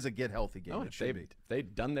 and this is a get healthy game. Oh, it should be.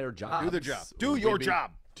 they've done their job. Do their job. Do your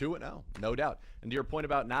job. 2-0, no doubt. And to your point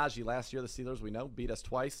about Najee, last year the Steelers, we know, beat us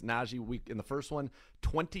twice. Najee, in the first one,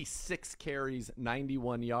 26 carries,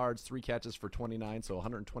 91 yards, 3 catches for 29, so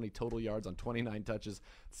 120 total yards on 29 touches.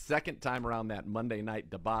 Second time around that Monday night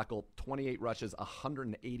debacle, 28 rushes,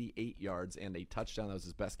 188 yards, and a touchdown. That was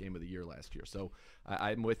his best game of the year last year. So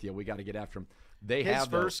I'm with you. We got to get after him. His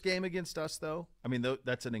first game against us, though, I mean,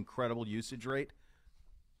 that's an incredible usage rate.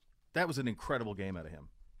 That was an incredible game out of him.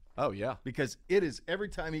 Oh, yeah. Because it is, every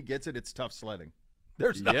time he gets it, it's tough sledding.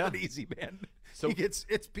 There's nothing easy, man. So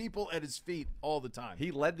it's people at his feet all the time.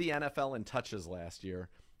 He led the NFL in touches last year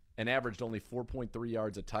and averaged only 4.3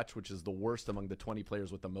 yards a touch, which is the worst among the 20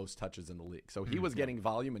 players with the most touches in the league. So he was getting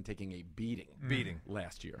volume and taking a beating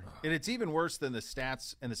last year. And it's even worse than the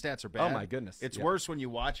stats, and the stats are bad. Oh, my goodness. It's worse when you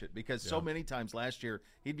watch it, because so many times last year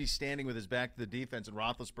he'd be standing with his back to the defense, and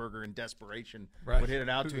Roethlisberger in desperation would hit it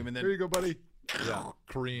out to him. And then, here you go, buddy. Yeah.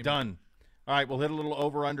 Kareem. Done. All right, we'll hit a little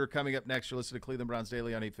over-under coming up next. You're listening to Cleveland Browns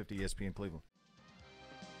Daily on 850 ESPN Cleveland.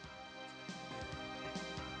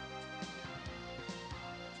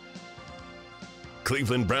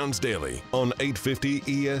 Cleveland Browns Daily on 850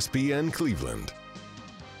 ESPN Cleveland.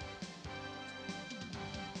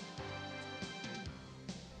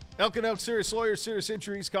 Elk & Elk Serious Lawyers, serious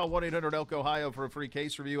injuries. Call 1-800-ELK-OHIO for a free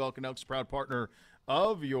case review. Elk & Elk's proud partner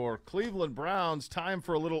of your Cleveland Browns. Time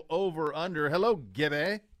for a little over-under. Hello,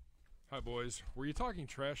 Gibby. Hi, boys. Were you talking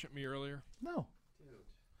trash at me earlier? No.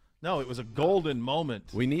 No, it was a golden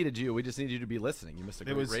moment. We needed you. We just needed you to be listening. You missed a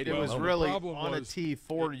great radio It was moment. really on a tee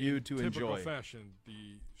for you to enjoy. In typical fashion,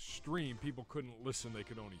 the stream, people couldn't listen. They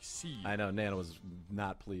could only see. I know. Nana was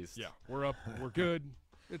not pleased. Yeah, we're up. We're good.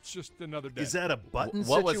 It's just another day. Is that a button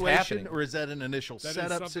what situation, was happening? or is that an initial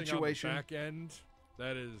setup situation? On the back end,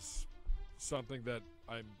 that is something that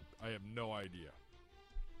I have no idea.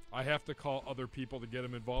 I have to call other people to get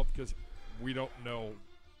them involved because we don't know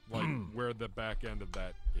where the back end of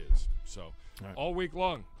that is. So all week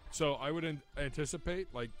long. So I would anticipate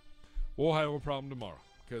we'll have a problem tomorrow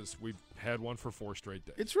because we've had one for 4 straight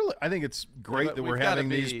days. It's really, I think it's great that we're having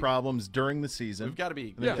these problems during the season. We've got to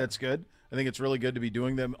be. I think that's good. I think it's really good to be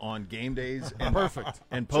doing them on game days and perfect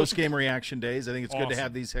and post-game reaction days. I think it's good to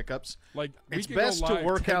have these hiccups. It's best to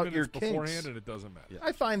work out your kinks beforehand, and it doesn't matter. Yeah.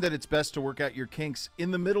 I find that it's best to work out your kinks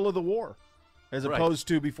in the middle of the war, as opposed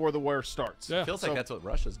to before the war starts. Yeah. Feels like that's what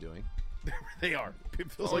Russia's doing. They are. It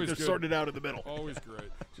feels Always like they're sorting it out in the middle. Always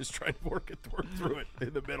great. Just trying to work through it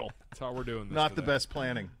in the middle. That's how we're doing this. Not the best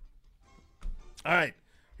planning. All right.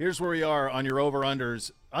 Here's where we are on your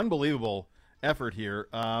over-unders. Unbelievable effort here.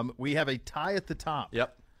 We have a tie at the top.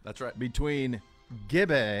 Yep, that's right. Between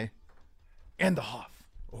Gibbe and the Hoff.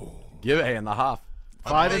 Gibbe and the Hoff.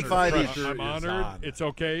 5 and 5 each. I'm honored. It's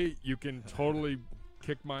okay. You can totally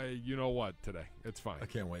kick my you-know-what today. It's fine. I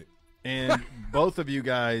can't wait. And both of you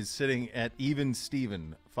guys sitting at even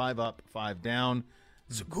Steven. 5 up, 5 down.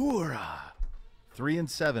 Segura. 3 and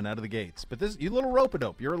 7 out of the gates. But this, you little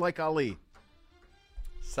rope-a-dope. You're like Ali.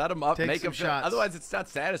 Set them up, Take make some them shots. Otherwise, it's not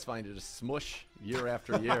satisfying to just smush year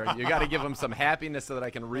after year. You got to give them some happiness so that I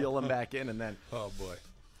can reel them back in, and then. Oh boy.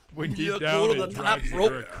 When you down and drives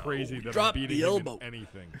you crazy that I'm beating him in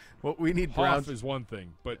anything. What we need, Hoff Browns, is one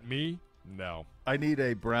thing, but me, no. I need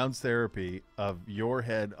a Browns therapy of your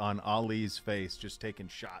head on Ali's face, just taking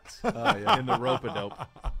shots in the rope-a-dope.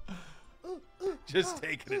 Just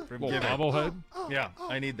taking it from Little Gibbe. bobblehead. Yeah,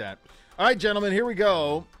 I need that. All right, gentlemen, here we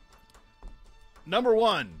go. Number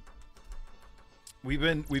 1. We've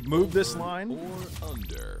moved this line. Or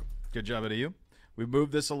under. Good job out of you. We've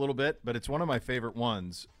moved this a little bit, but it's one of my favorite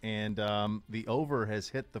ones. And the over has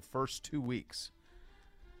hit the first 2 weeks.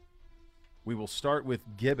 We will start with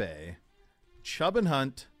Gibbe. Chubb and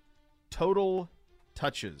Hunt, total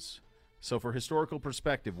touches. So for historical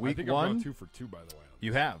perspective, week I think 1. I'm going 2 for 2, by the way.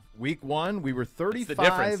 You have. Week 1, we were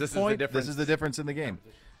 35 This is the difference in the game.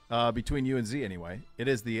 Between you and Z, anyway. It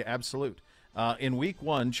is the absolute. In week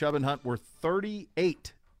 1, Chubb and Hunt were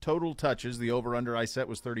 38 total touches. The over-under I set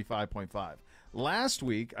was 35.5. Last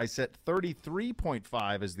week, I set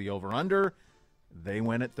 33.5 as the over-under. They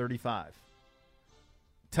went at 35.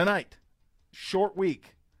 Tonight, short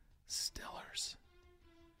week, Steelers,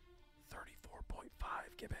 34.5,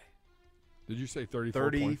 Gibbe. Did you say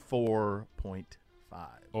 34? 34.5.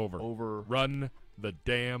 Over. Run the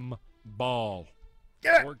damn ball.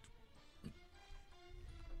 Yeah. Worked.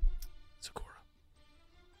 Sakura.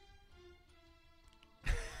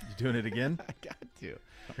 You doing it again? I got to.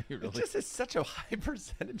 Really? It just is such a high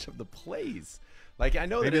percentage of the plays. Like, I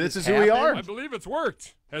know Maybe that this it's is who we happened. are. I believe it's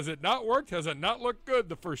worked. Has it not worked? Has it not looked good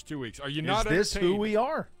the first 2 weeks? Are you not Is this who entertained? we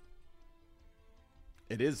are?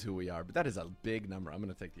 It is who we are, but that is a big number. I'm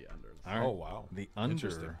going to take the under. All right. Oh, wow. The under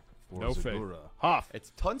Interesting. for No faith. Segura. Hoff.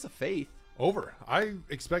 It's tons of faith. Over. I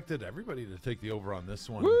expected everybody to take the over on this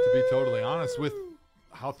one, to be totally honest. With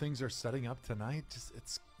how things are setting up tonight,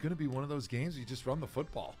 it's going to be one of those games you just run the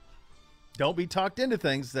football. Don't be talked into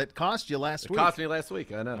things that cost you last week. It cost me last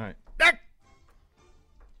week. I know. All right.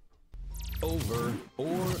 Over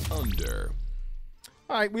or under.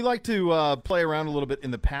 All right, we like to play around a little bit in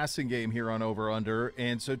the passing game here on Over Under,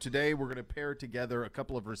 and so today we're going to pair together a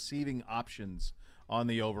couple of receiving options on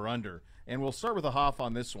the Over Under, and we'll start with a Hoff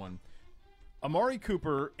on this one. Amari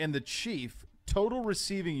Cooper and the Chief total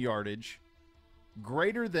receiving yardage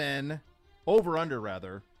greater than Over Under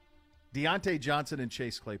rather Deontay Johnson and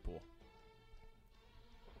Chase Claypool.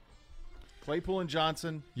 Claypool and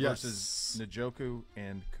Johnson versus Njoku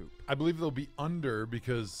and Coop. I believe they'll be under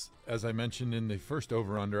because, as I mentioned in the first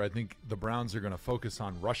over-under, I think the Browns are going to focus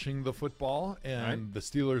on rushing the football, and the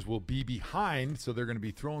Steelers will be behind, so they're going to be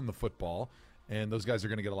throwing the football, and those guys are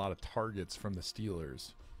going to get a lot of targets from the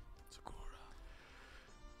Steelers.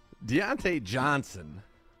 Deontay Johnson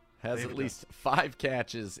has at least 5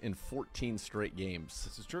 catches in 14 straight games.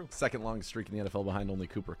 This is true. Second longest streak in the NFL behind only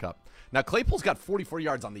Cooper Kupp. Now, Claypool's got 44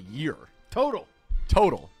 yards on the year. Total.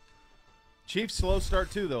 Chief slow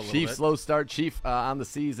start too, though. A Chief slow start. Chief on the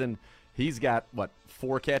season, he's got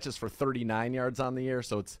 4 catches for 39 yards on the year.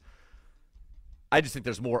 So I just think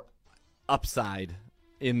there's more upside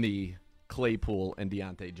in the Claypool and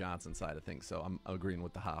Deontay Johnson side of things. So I'm agreeing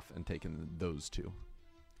with the Hoff and taking those two.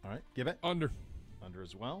 All right, give it Under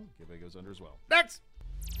as well. Give it goes under as well. Next.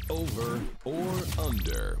 Over or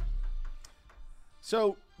under.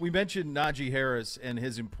 So we mentioned Najee Harris and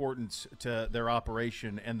his importance to their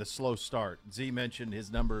operation and the slow start. Z mentioned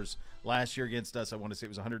his numbers last year against us. I want to say it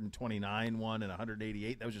was 129 one and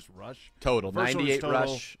 188. That was just rush. Total. First 98 total.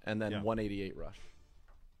 rush and then 188 rush.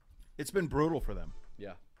 It's been brutal for them.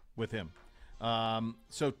 Yeah. With him.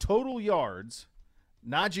 So total yards,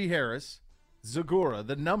 Najee Harris, Segura,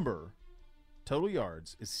 the number, total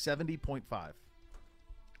yards is 70.5.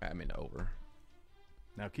 I mean, over.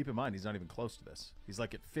 Now, keep in mind, he's not even close to this. He's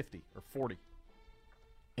like at 50 or 40.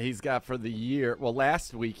 He's got for the year. Well,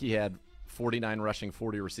 last week he had 49 rushing,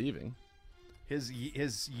 40 receiving. His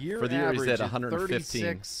year for the year average he's at is 115.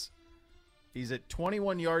 36. He's at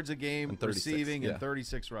 21 yards a game And 36, receiving and yeah.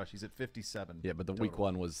 36 rush. He's at 57. Yeah, but the total. week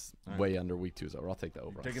one was way under week two's over. I'll take the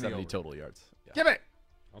over. You're taking 70 the over. total yards. Yeah. Give it.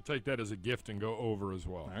 I'll take that as a gift and go over as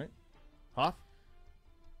well. All right. Hoff?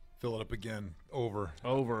 Fill it up again. Over.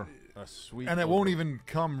 Over. A sweet And it over. won't even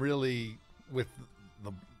come really with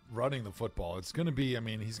the running the football. It's going to be,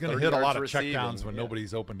 he's going to 30 hit a lot yards of receiving, checkdowns when yeah.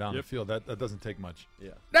 nobody's open down the field. That doesn't take much.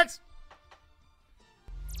 Yeah. Next.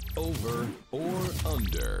 Over or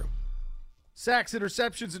under. Sacks,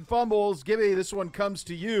 interceptions, and fumbles. Gibby, this one comes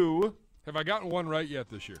to you. Have I gotten one right yet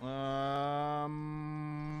this year? No.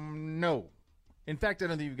 In fact, I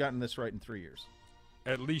don't think you've gotten this right in 3 years.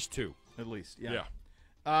 At least 2. At least, Yeah.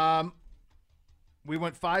 We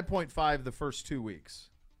went 5.5 the first 2 weeks.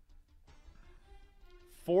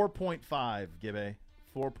 4.5, Gibby.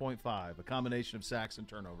 4.5. A combination of sacks and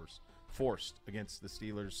turnovers forced against the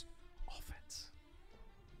Steelers' offense.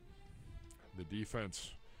 The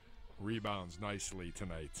defense rebounds nicely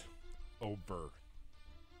tonight. Over.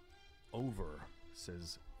 Over,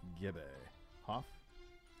 says Gibby. Hoff,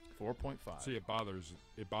 4.5. See, it bothers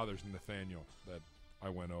Nathaniel that I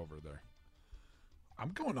went over there.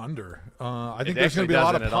 I'm going under. I think It there's going to be a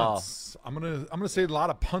lot of actually doesn't at all. punts. I'm gonna say a lot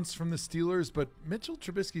of punts from the Steelers, but Mitchell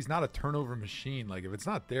Trubisky's not a turnover machine. Like if it's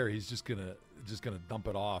not there, he's just gonna dump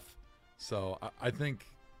it off. So I think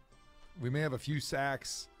we may have a few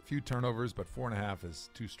sacks, a few turnovers, but 4.5 is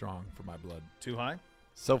too strong for my blood. Too high?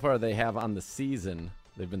 So far, they have on the season,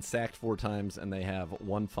 they've been sacked 4 times, and they have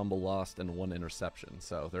 1 fumble lost and 1 interception.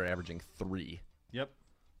 So they're averaging 3. Yep.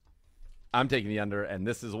 I'm taking the under, and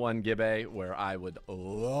this is one, Gibby, where I would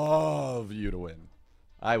love you to win.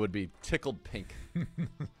 I would be tickled pink.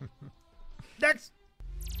 Next.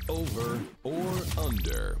 Over or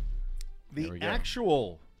under. The we go.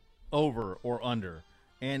 actual over or under.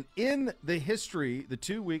 And in the history, the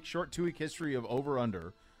short 2 week history of over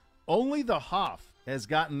under, only the Hoff has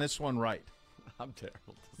gotten this one right. I'm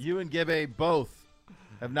terrible. You and Gibby both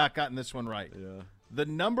have not gotten this one right. Yeah. The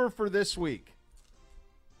number for this week,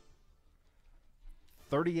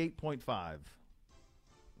 38.5.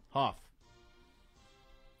 Hoff.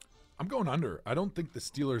 I'm going under. I don't think the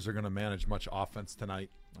Steelers are going to manage much offense tonight.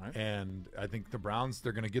 All right. And I think the Browns,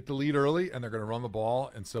 they're going to get the lead early, and they're going to run the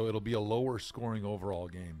ball, and so it'll be a lower scoring overall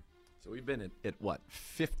game. So we've been at what,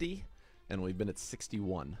 50, and we've been at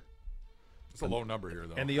 61. It's a low number here,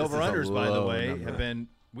 though. And the over-unders, by the way, have been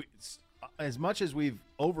as much as we've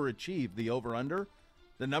overachieved the over-under,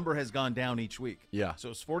 the number has gone down each week. Yeah. So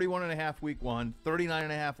it's 41.5 week one,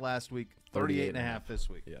 39.5 last week, 38.5 this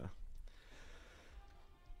week. Yeah.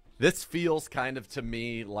 This feels kind of to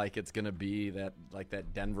me like it's going to be that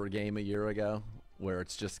Denver game a year ago, where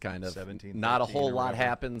it's just kind of 17, not a whole lot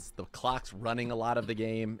happens. The clock's running a lot of the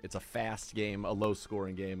game. It's a fast game, a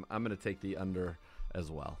low-scoring game. I'm going to take the under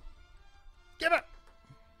as well. Give it.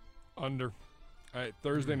 Under. All right,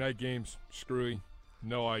 Thursday night games, screwy.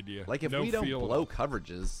 No idea. Like, if no we don't feel blow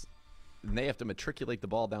coverages and they have to matriculate the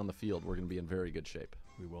ball down the field, we're going to be in very good shape.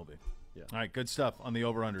 We will be. Yeah. All right, good stuff on the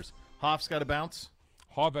over-unders. Hoff's got to bounce.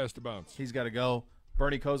 Hoff has to bounce. He's got to go.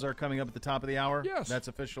 Bernie Kosar coming up at the top of the hour. Yes. That's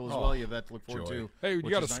official as well. You have that to look forward to. Hey, you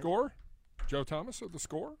got a nice. score? Joe Thomas at the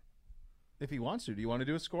score? If he wants to. Do you want to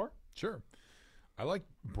do a score? Sure. I like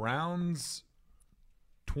Browns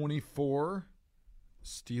 24,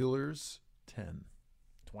 Steelers 10.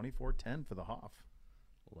 24-10 for the Hoff.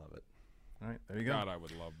 Love it. All right, there you go. God, I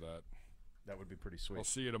would love that. That would be pretty sweet. I'll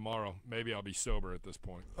see you tomorrow. Maybe I'll be sober at this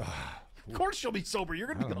point. Of course you'll be sober. You're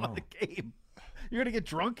going to be on the game. You're going to get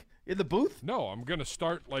drunk in the booth? No, I'm going to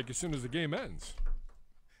start as soon as the game ends.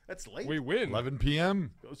 That's late. We win. 11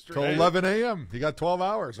 p.m. Go straight. till 11 a.m. You got 12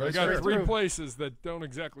 hours. I Right? got straight three through. places that don't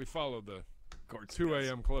exactly follow the 2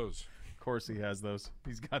 a.m. close. Of course he has those.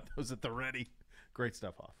 He's got those at the ready. Great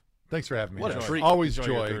stuff, Hoff. Thanks for having me. What a Joe. treat. Always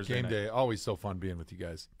Enjoy your joy. Thursday Game night. day. Always so fun being with you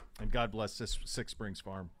guys. And God bless Six Springs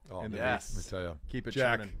Farm. in the yes. booth. Let me tell you. Keep it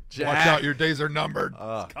Jack, churning. watch out. Your days are numbered.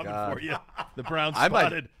 Oh, Coming God. for you. The Browns I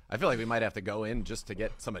spotted. feel like we might have to go in just to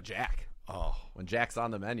get some of Jack. Oh, When Jack's on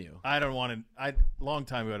the menu. I don't want to. Long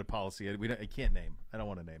time we had a policy. I can't name. I don't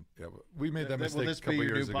want to name. yeah. but We made that Will mistake this a couple be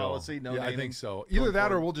your years new ago. policy? No yeah, I naming think so. going Either that, or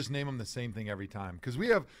forward? we'll just name them the same thing every time. Because we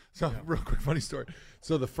have real quick funny story.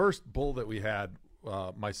 So the first bull that we had,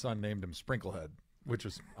 my son named him Sprinklehead, which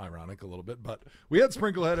was ironic a little bit, but we had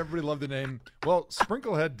Sprinklehead. Everybody loved the name. Well,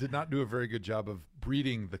 Sprinklehead did not do a very good job of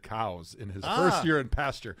breeding the cows in his first year in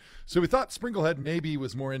pasture. So we thought Sprinklehead maybe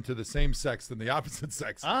was more into the same sex than the opposite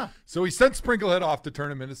sex. So we sent Sprinklehead off to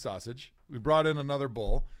turn him into sausage. We brought in another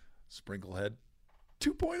bull, Sprinklehead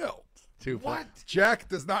 2.0. What? Jack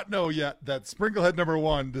does not know yet that Sprinklehead number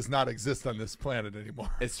 1 does not exist on this planet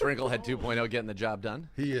anymore. Is Sprinklehead 2.0 getting the job done?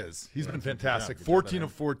 He is. He's been fantastic. Good job, 14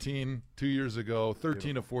 of 14 2 years ago,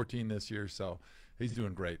 13 of 14 this year. So he's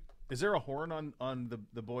doing great. Is there a horn on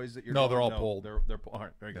the boys that you're? No, they're calling? all pulled. They're all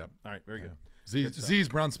right. Very good. All right, very good. Z's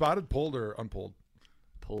brown spotted, pulled or unpulled?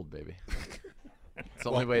 Pulled, baby. It's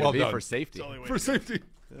the only way to well be done. for safety. For safety.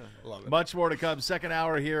 Love it. Much more to come. Second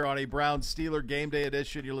hour here on a Browns Steeler Game Day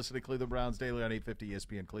edition. You're listening to Cleveland Browns Daily on 850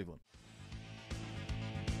 ESPN Cleveland.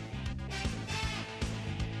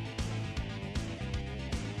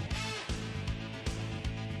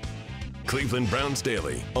 Cleveland Browns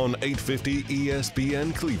Daily on 850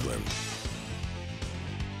 ESPN Cleveland.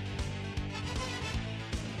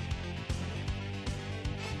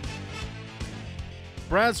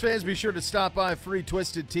 Browns fans, be sure to stop by free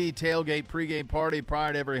Twisted Tea tailgate pregame party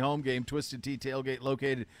prior to every home game. Twisted Tea tailgate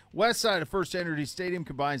located west side of First Energy Stadium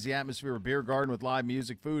combines the atmosphere of beer garden with live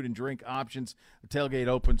music, food, and drink options. The tailgate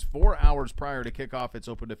opens 4 hours prior to kickoff. It's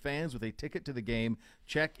open to fans with a ticket to the game.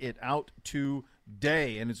 Check it out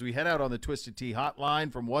today. And as we head out on the Twisted Tea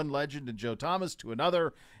hotline, from one legend in Joe Thomas to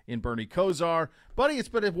another in Bernie Kosar. Buddy, it's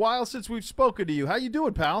been a while since we've spoken to you. How you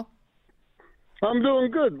doing, pal? I'm doing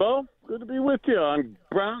good, Bo. Good to be with you on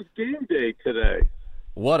Browns Game Day today.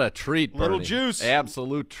 What a treat, Bernie. Little juice.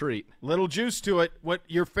 Absolute treat. Little juice to it. What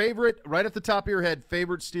your favorite, right at the top of your head,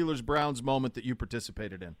 favorite Steelers-Browns moment that you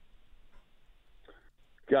participated in?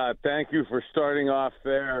 God, thank you for starting off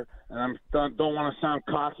there. And I don't want to sound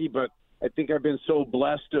cocky, but I think I've been so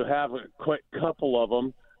blessed to have a quick couple of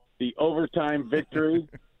them. The overtime victory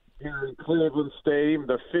here in Cleveland Stadium,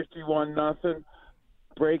 the 51-0.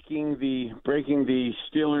 Breaking the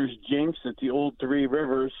Steelers jinx at the old Three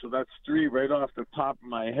Rivers, so that's three right off the top of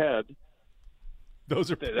my head.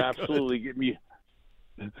 Those are that absolutely get me.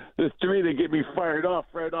 There's three that get me fired off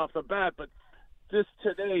right off the bat. But just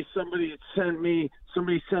today, somebody sent me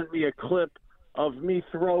a clip of me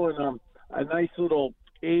throwing a nice little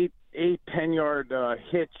 10-yard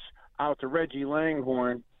hitch out to Reggie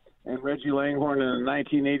Langhorne. And Reggie Langhorne in the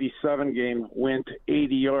 1987 game went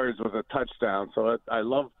 80 yards with a touchdown. So I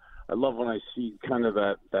love when I see kind of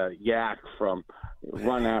that yak from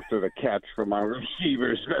run after the catch from my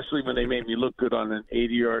receivers, especially when they made me look good on an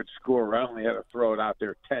 80-yard score. I only had to throw it out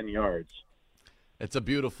there 10 yards. It's a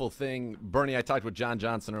beautiful thing. Bernie, I talked with John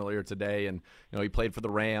Johnson earlier today, and he played for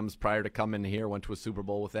the Rams prior to coming here, went to a Super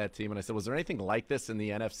Bowl with that team. And I said, was there anything like this in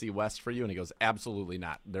the NFC West for you? And he goes, absolutely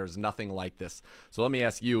not. There's nothing like this. So let me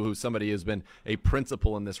ask you, who's somebody who's been a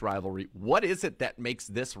principal in this rivalry, what is it that makes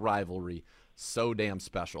this rivalry so damn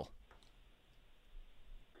special?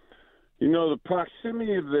 The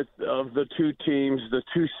proximity of the two teams, the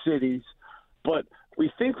two cities, but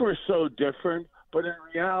we think we're so different. But in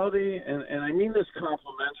reality, and I mean this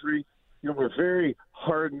complimentary, we're very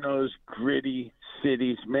hard-nosed, gritty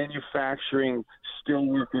cities, manufacturing,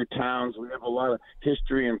 steelworker towns. We have a lot of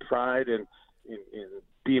history and pride in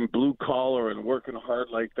being blue-collar and working hard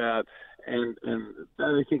like that. And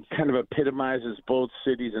that, I think, kind of epitomizes both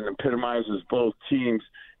cities and epitomizes both teams.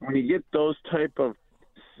 When you get those type of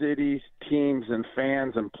cities, teams, and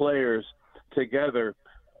fans and players together,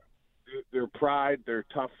 their pride, their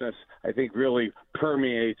toughness, I think, really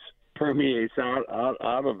permeates out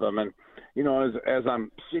of them. And as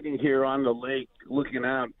I'm sitting here on the lake, looking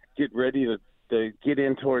out, get ready to get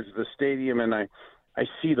in towards the stadium, and I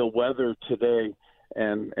see the weather today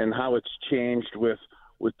and how it's changed with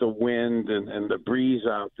the wind and the breeze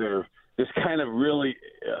out there. This kind of really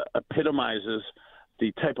epitomizes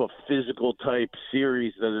the type of physical type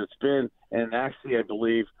series that it's been, and actually, I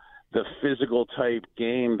believe, the physical type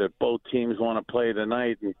game that both teams want to play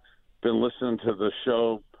tonight. And been listening to the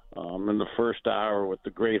show in the first hour with the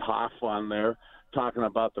great Hoff on there, talking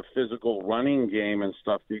about the physical running game and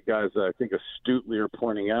stuff you guys, I think, astutely are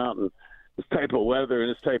pointing out. And this type of weather and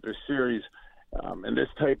this type of series and this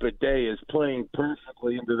type of day is playing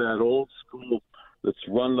perfectly into that old school, let's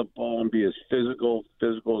run the ball and be as physical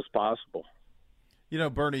as possible.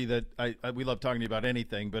 Bernie, that we love talking to you about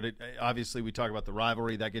anything, but obviously we talk about the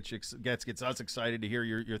rivalry. That gets us excited to hear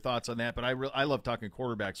your thoughts on that. But I love talking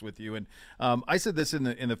quarterbacks with you. And I said this in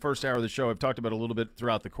the first hour of the show. I've talked about it a little bit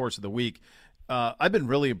throughout the course of the week. I've been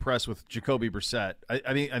really impressed with Jacoby Brissett.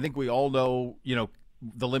 I mean, I think we all know,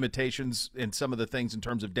 the limitations and some of the things in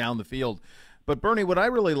terms of down the field. But, Bernie, what I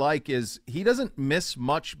really like is he doesn't miss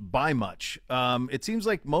much by much. It seems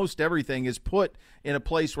like most everything is put in a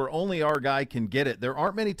place where only our guy can get it. There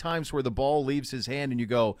aren't many times where the ball leaves his hand and you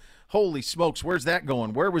go, holy smokes, where's that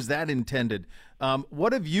going? Where was that intended?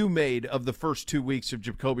 What have you made of the first 2 weeks of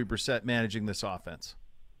Jacoby Brissett managing this offense?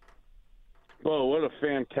 Well, what a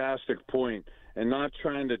fantastic point. And not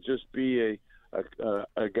trying to just be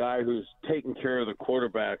a guy who's taking care of the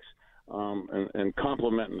quarterbacks. And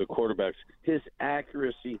complimenting the quarterbacks, his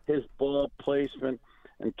accuracy, his ball placement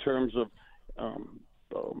in terms of,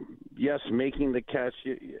 making the catch,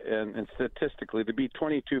 and statistically to be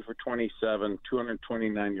 22 for 27,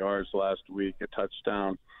 229 yards last week, a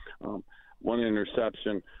touchdown, one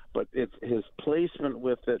interception, but it's his placement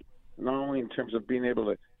with it, not only in terms of being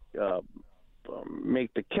able to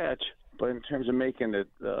make the catch, but in terms of making it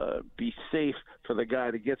be safe for the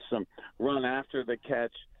guy to get some run after the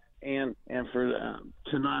catch, and for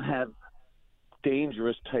to not have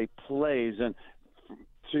dangerous type plays. And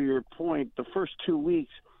to your point, the first 2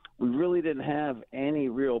 weeks, we really didn't have any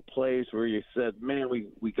real plays where you said, man,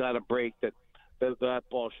 we got a break that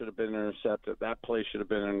ball should have been intercepted, that play should have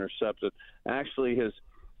been intercepted. Actually,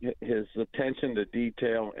 his attention to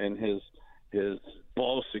detail and his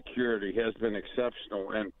ball security has been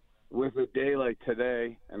exceptional. And with a day like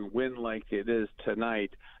today and win like it is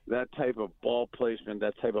tonight, that type of ball placement,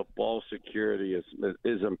 that type of ball security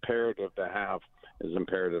is imperative to have.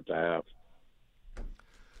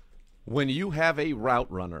 When you have a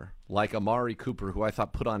route runner like Amari Cooper, who I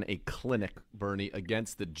thought put on a clinic, Bernie,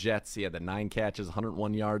 against the Jets, he had the 9 catches,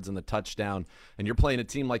 101 yards, and the touchdown, and you're playing a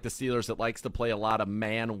team like the Steelers that likes to play a lot of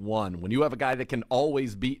man-one. When you have a guy that can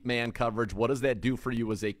always beat man coverage, what does that do for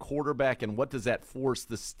you as a quarterback, and what does that force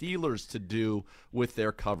the Steelers to do with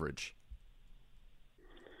their coverage?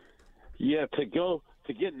 Yeah, to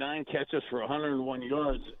get 9 catches for 101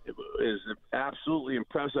 yards is absolutely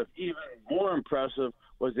impressive. Even more impressive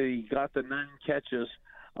was that he got the 9 catches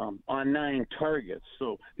on 9 targets.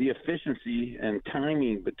 So the efficiency and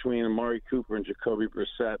timing between Amari Cooper and Jacoby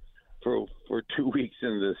Brissett for 2 weeks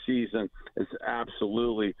into the season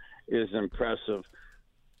is impressive.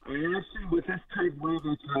 Honestly, with this type of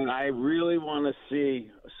weather tonight, I really want to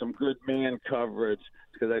see some good man coverage,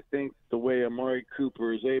 because I think the way Amari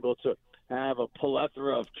Cooper is able to have a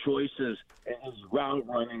plethora of choices in his route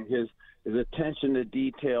running, his attention to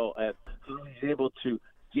detail, at how he's able to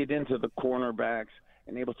get into the cornerbacks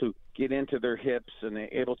and able to get into their hips and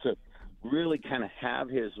able to really kind of have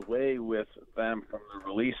his way with them from the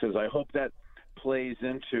releases. I hope that plays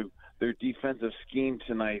into their defensive scheme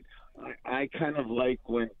tonight. I kind of like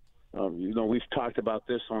when we've talked about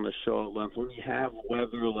this on the show at length. When you have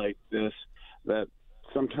weather like this, that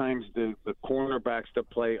sometimes the cornerbacks to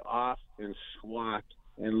play off and swat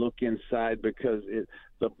and look inside because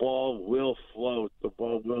the ball will float. The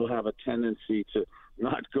ball will have a tendency to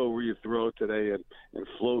not go where you throw today and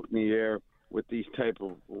float in the air with this type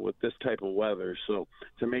of weather. So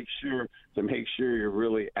to make sure you're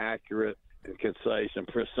really accurate and concise and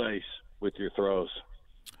precise with your throws.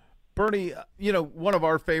 Bernie, one of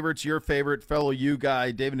our favorites, your favorite, fellow U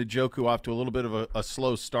guy, David Njoku, off to a little bit of a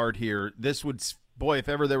slow start here. This would, boy, if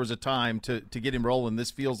ever there was a time to get him rolling,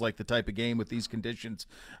 this feels like the type of game with these conditions.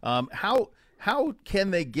 How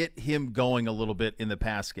can they get him going a little bit in the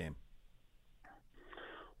pass game?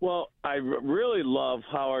 Well, I really love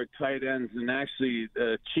how our tight ends, and actually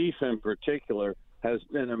Chief in particular, has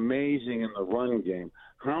been amazing in the run game.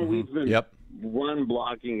 How we've been run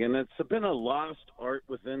blocking, and it's been a lost art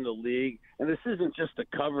within the league. And this isn't just a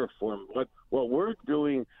cover for him, but what we're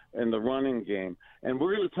doing in the running game. And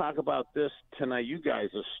we're going to talk about this tonight. You guys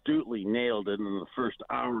astutely nailed it in the first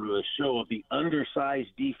hour of the show of the undersized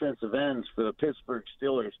defensive ends for the Pittsburgh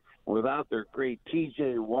Steelers. Without their great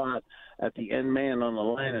T.J. Watt at the end man on the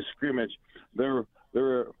line of scrimmage, their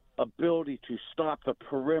ability to stop the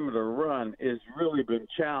perimeter run has really been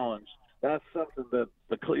challenged. That's something that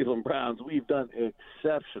the Cleveland Browns, we've done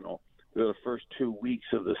exceptional through the first 2 weeks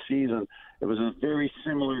of the season. It was a very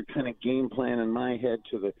similar kind of game plan in my head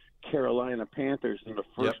to the Carolina Panthers in the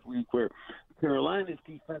first week, where Carolina's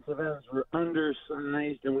defensive ends were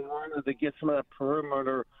undersized and we wanted to get some of that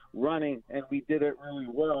perimeter running, and we did it really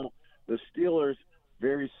well. The Steelers,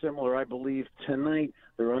 very similar, I believe, tonight.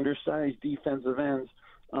 Their undersized defensive ends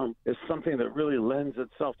is something that really lends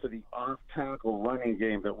itself to the off-tackle running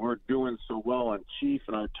game that we're doing so well, and Chief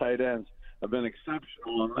and our tight ends have been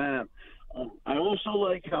exceptional in that. I also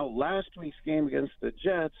like how last week's game against the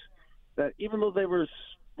Jets, that even though they were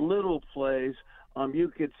little plays,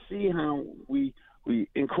 you could see how we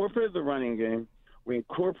incorporated the running game, we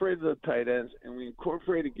incorporated the tight ends, and we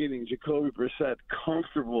incorporated getting Jacoby Brissett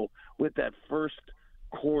comfortable with that first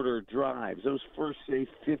quarter drives, those first, say,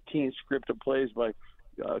 15 scripted plays by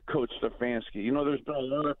Coach Stefanski. There's been a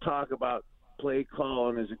lot of talk about play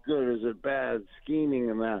calling, is it good, is it bad,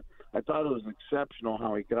 scheming and that. I thought it was exceptional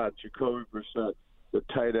how he got Jacoby Brissett, the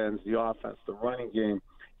tight ends, the offense, the running game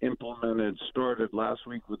implemented, started last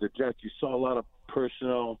week with the Jets. You saw a lot of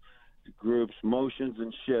personnel groups, motions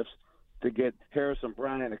and shifts to get Harrison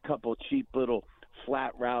Bryant a couple cheap little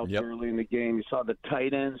flat routes early in the game. You saw the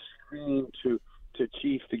tight end screen to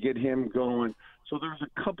Chief to get him going. So there's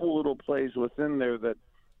a couple little plays within there that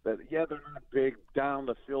they're not big down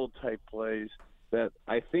the field type plays that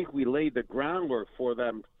I think we laid the groundwork for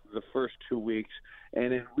them the first 2 weeks.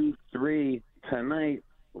 And in week 3 tonight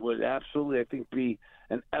would absolutely, I think, be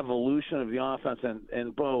an evolution of the offense.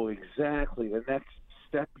 And Bo, exactly the next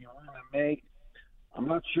step you want to make. I'm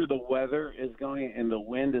not sure the weather is going and the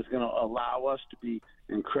wind is going to allow us to be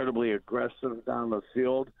incredibly aggressive down the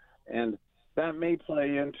field. And that may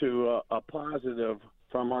play into a positive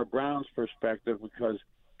from our Browns perspective because,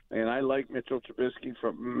 and I like Mitchell Trubisky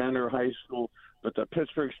from Mentor High School, but the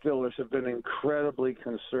Pittsburgh Steelers have been incredibly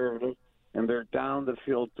conservative, and they're down the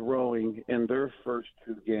field throwing in their first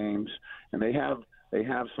 2 games, and they have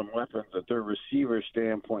some weapons at their receiver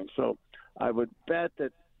standpoint. So I would bet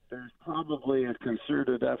that there's probably a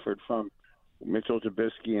concerted effort from Mitchell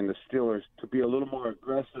Trubisky and the Steelers to be a little more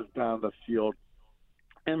aggressive down the field.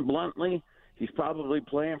 And bluntly, he's probably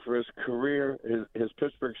playing for his career, his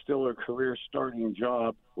Pittsburgh Steelers career starting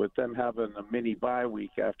job with them having a mini bye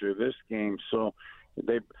week after this game. So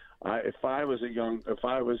if I was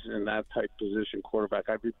in that type position quarterback,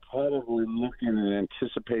 I'd be probably looking and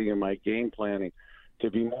anticipating in my game planning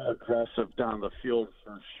to be more aggressive down the field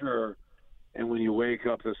for sure. And when you wake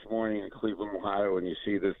up this morning in Cleveland, Ohio, and you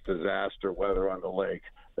see this disaster weather on the lake,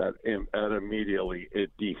 that immediately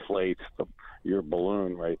it deflates your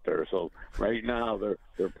balloon right there. So right now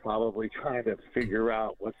they're probably trying to figure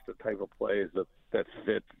out what's the type of plays that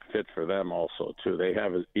fit for them also too. They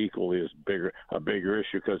have equally a bigger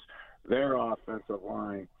issue because their offensive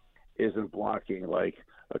line isn't blocking like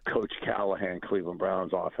a Coach Callahan Cleveland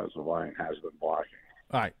Browns offensive line has been blocking.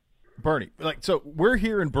 All right, Bernie. So we're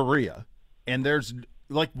here in Berea. And there's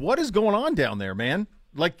what is going on down there, man?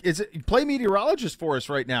 Play meteorologist for us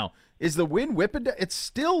right now. Is the wind whipping? It's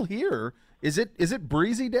still here. Is it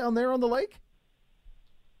breezy down there on the lake?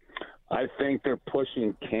 I think they're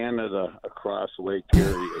pushing Canada across Lake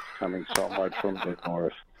Erie. It's coming so much from the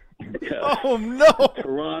north. Oh no!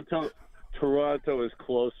 Toronto is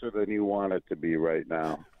closer than you want it to be right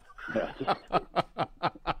now.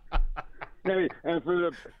 And for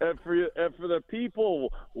the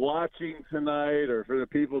people watching tonight, or for the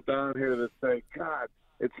people down here that say, God,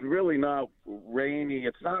 it's really not rainy.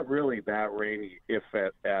 It's not really that rainy, if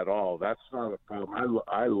at all. That's not a problem.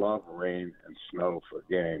 I love rain and snow for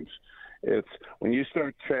games. It's when you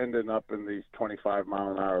start trending up in these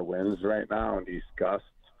 25-mile-an-hour winds right now and these gusts.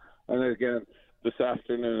 And again, this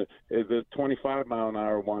afternoon, the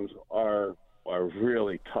 25-mile-an-hour ones are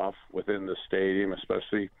really tough within the stadium,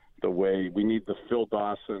 especially the way we need the Phil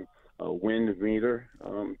Dawson wind meter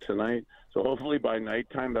tonight. So hopefully by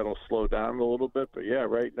nighttime that'll slow down a little bit. But yeah,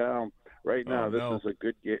 right now, this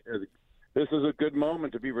is a good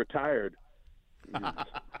moment to be retired.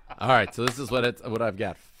 All right, so this is what I've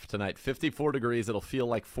got tonight. 54 degrees. It'll feel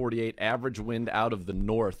like 48. Average wind out of the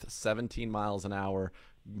north, 17 miles an hour.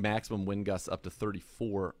 Maximum wind gusts up to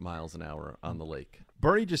 34 miles an hour on the lake.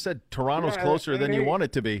 Bernie just said Toronto's closer than you want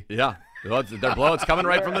it to be. Yeah, they're blowing. It's coming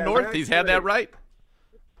right from the north. He's had that right.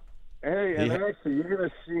 Hey, and actually, you're going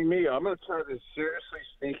to see me. I'm going to try to seriously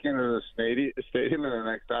sneak into the stadium in the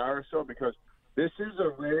next hour or so, because this is a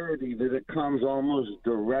rarity that it comes almost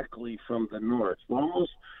directly from the north.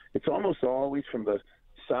 It's almost always from the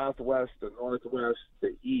southwest, the northwest,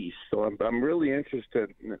 the east. So I'm really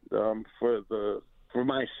interested for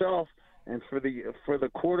myself and for the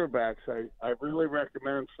quarterbacks. I really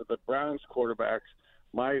recommend for the Browns quarterbacks.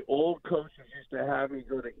 My old coaches used to have me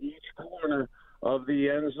go to each corner of the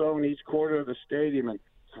end zone, each corner of the stadium, and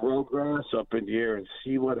throw grass up in the air and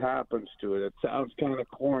see what happens to it. It sounds kind of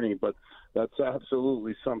corny, but that's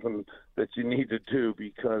absolutely something that you need to do,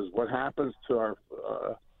 because what happens to our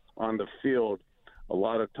on the field a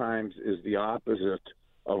lot of times is the opposite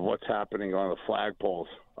of what's happening on the flagpoles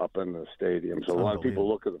up in the stadium. So a lot of people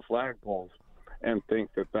look at the flagpoles and think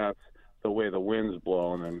that that's the way the wind's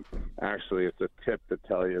blowing, and actually it's a tip to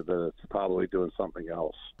tell you that it's probably doing something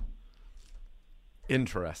else.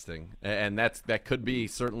 Interesting, and that could be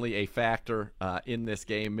certainly a factor in this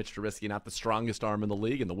game. Mitch Trubisky, not the strongest arm in the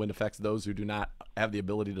league, and the wind affects those who do not have the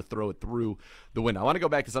ability to throw it through the wind. I want to go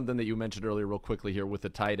back to something that you mentioned earlier real quickly here with the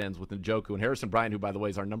tight ends, with Njoku and Harrison Bryant, who, by the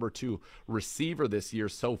way, is our number 2 receiver this year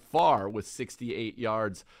so far with 68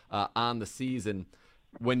 yards on the season.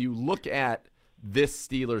 When you look at this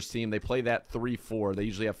Steelers team, they play that 3-4. They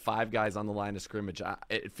usually have 5 guys on the line of scrimmage.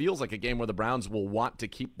 It feels like a game where the Browns will want to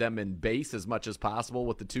keep them in base as much as possible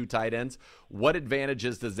with the 2 tight ends. What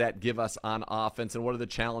advantages does that give us on offense, and what are the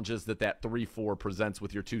challenges that 3-4 presents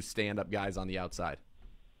with your 2 stand-up guys on the outside?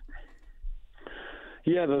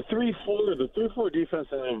 Yeah, the 3-4 defense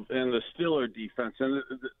and the Steeler defense, and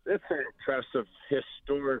it's an impressive,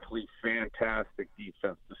 historically fantastic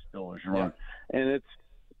defense the Steelers run. Yeah.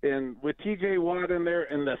 And with T.J. Watt in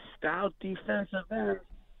there and the stout defensive end,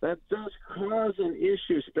 that does cause an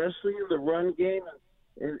issue, especially in the run game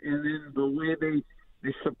and in the way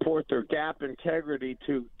they support their gap integrity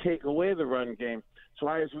to take away the run game. So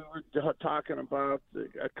as we were talking about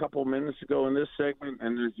a couple minutes ago in this segment,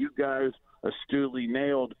 and as you guys astutely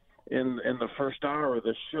nailed in the first hour of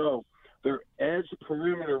the show, their edge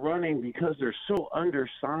perimeter running, because they're so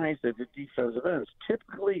undersized at the defensive ends.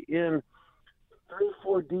 Typically in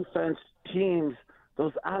 3-4 defense teams,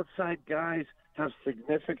 those outside guys have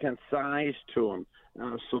significant size to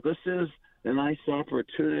them. So this is a nice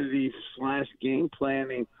opportunity / game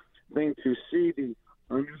planning thing to see the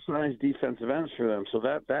undersized defensive ends for them. So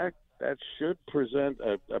that should present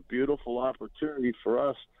a beautiful opportunity for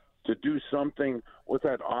us to do something with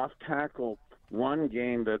that off-tackle run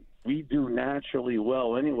game that we do naturally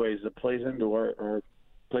well anyways, that plays into our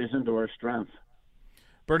strength.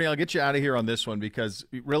 Bernie, I'll get you out of here on this one, because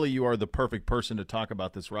really you are the perfect person to talk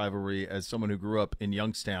about this rivalry as someone who grew up in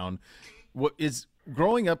Youngstown. What is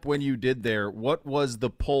growing up when you did there, what was the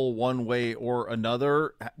pull one way or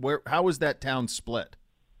another? How was that town split?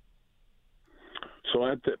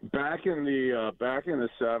 So back in the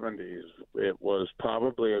 70s, it was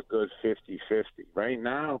probably a good 50-50. Right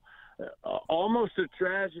now, almost a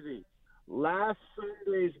tragedy. Last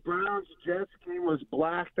Sunday's Browns-Jets game was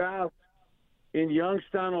blacked out in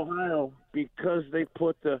Youngstown, Ohio, because they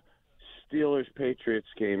put the Steelers-Patriots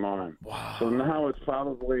game on. Wow. So now it's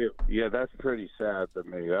probably, that's pretty sad to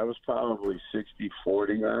me. That was probably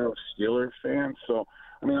 60-40 now, Steelers fans. So,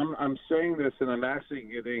 I mean, I'm saying this, and I'm actually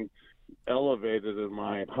getting elevated in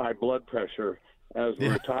my high blood pressure as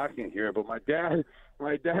we're talking here. But my dad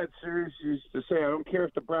seriously used to say, I don't care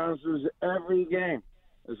if the Browns lose every game,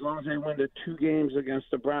 as long as they win the 2 games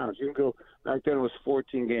against the Browns. You can go, back then it was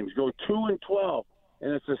 14 games. Go 2-12,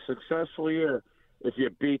 and it's a successful year if you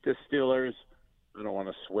beat the Steelers. I don't want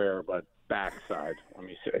to swear, but backside. Let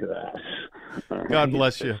me say that. God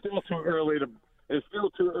bless you. It's still too early it's still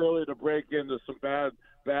too early to break into some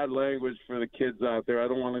bad language for the kids out there. I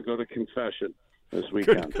don't want to go to confession this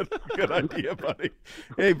weekend. Good idea, buddy.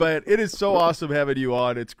 Hey, man, it is so awesome having you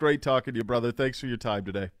on. It's great talking to you, brother. Thanks for your time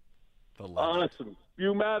today. Awesome.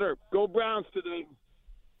 You matter. Go Browns today.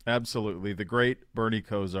 Absolutely. The great Bernie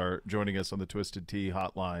Kosar joining us on the Twisted Tea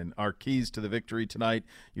hotline. Our keys to the victory tonight,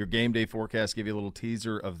 your game day forecast, give you a little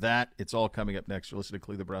teaser of that. It's all coming up next. You're listening to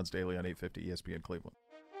Cleveland Browns Daily on 850 ESPN Cleveland.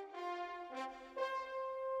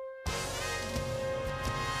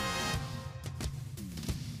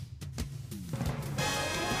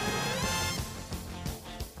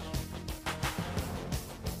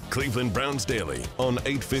 Cleveland Browns Daily on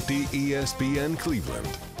 850 ESPN Cleveland.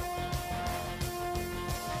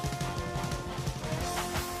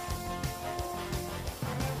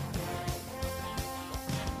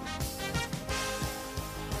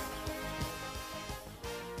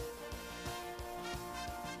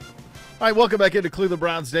 All right, welcome back into Cleveland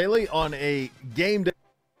Browns Daily on a game day.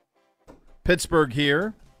 Pittsburgh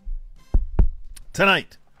here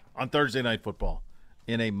tonight on Thursday Night Football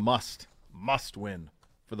in a must win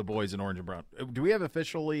for the boys in orange and brown. Do we have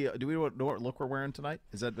officially? Do we know what look we're wearing tonight?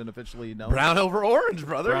 Has that been officially known? Brown over orange,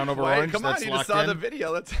 brother. Brown over orange. Come on, you just saw the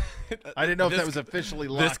video. I didn't know if that was officially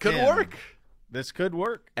locked in. This could work. This could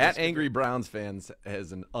work. At Angry Browns Fans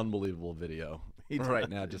has an unbelievable video right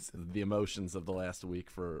now. Just the emotions of the last week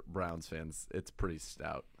for Browns fans. It's pretty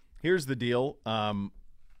stout. Here's the deal.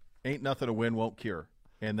 Ain't nothing a win won't cure.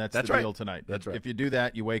 And that's the deal tonight. That's right. If you do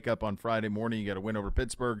that, you wake up on Friday morning, you got a win over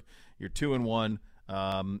Pittsburgh. You're 2-1.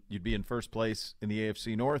 You'd be in first place in the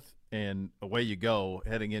AFC North, and away you go,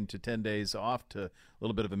 heading into 10 days off to a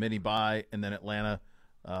little bit of a mini bye, and then Atlanta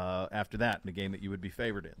after that in a game that you would be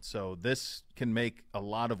favored in. So this can make a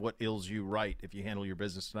lot of what ails you right if you handle your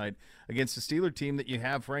business tonight against a Steeler team that you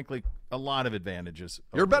have, frankly, a lot of advantages.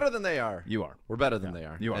 You're better than they are. You are. We're better than they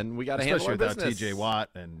are. You are. And we got to handle our business. Especially without T.J. Watt,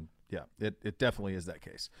 and yeah, it definitely is that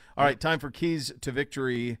case. All right, time for keys to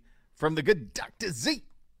victory from the good Dr. Z.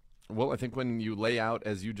 Well, I think when you lay out,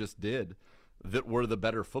 as you just did, that we're the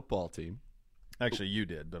better football team. Actually, you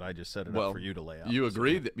did, but I just set it up for you to lay out. You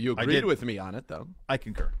agreed. You agreed with me on it, though. I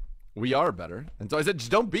concur. We are better. And so I said, just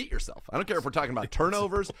don't beat yourself. I don't care if we're talking about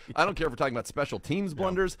turnovers. I don't care if we're talking about special teams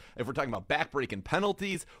blunders, if we're talking about backbreaking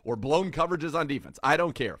penalties or blown coverages on defense. I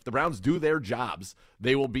don't care. If the Browns do their jobs,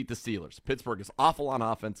 they will beat the Steelers. Pittsburgh is awful on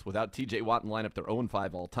offense. Without T.J. Watt in lineup, they're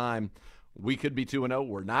 0-5 all time. We could be 2-0.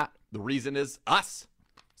 We're not. The reason is us.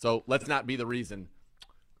 So let's not be the reason,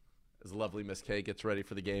 as lovely Miss K gets ready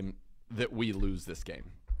for the game, that we lose this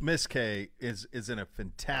game. Miss K is in a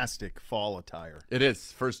fantastic fall attire. It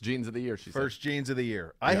is. First jeans of the year, she said. First jeans of the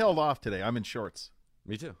year. I held off today. I'm in shorts.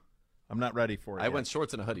 Me too. I'm not ready for it I went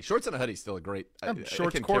shorts and a hoodie. Shorts and a hoodie is still a great.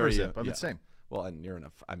 Shorts, quarter zip. I'm the same. Well, and you're in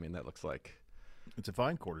a. I mean, that looks like. It's a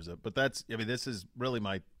fine quarter zip, but that's. I mean, this is really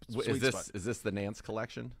my sweet spot. Is this the Nance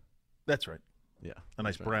collection? That's right. Yeah, a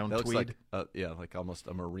nice brown that tweed. Looks like, like almost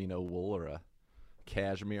a merino wool or a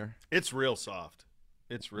cashmere. It's real soft.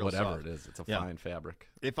 It's real Whatever soft. It is. It's a fine fabric.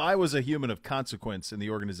 If I was a human of consequence in the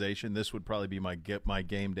organization, this would probably be my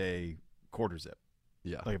game day quarter zip.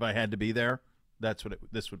 Yeah. Like if I had to be there, that's what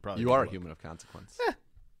this would probably be. You are a human of consequence.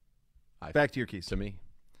 Back to your keys. To me.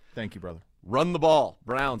 Thank you, brother. Run the ball.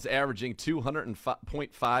 Browns averaging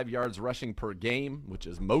 200.5 yards rushing per game, which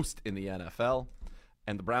is most in the NFL.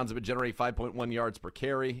 And the Browns have been generating 5.1 yards per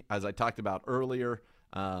carry. As I talked about earlier,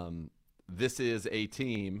 this is a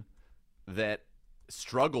team that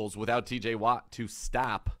struggles without T.J. Watt to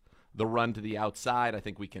stop the run to the outside. I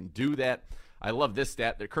think we can do that. I love this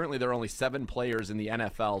stat. Currently, there are only 7 players in the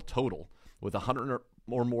NFL total with 100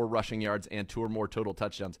 or more rushing yards and 2 or more total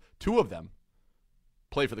touchdowns. 2 of them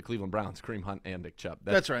play for the Cleveland Browns, Kareem Hunt and Nick Chubb.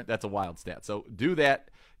 That's right. That's a wild stat. So do that.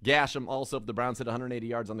 Gash them. Also, if the Browns hit 180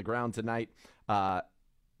 yards on the ground tonight,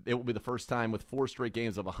 it will be the first time with 4 straight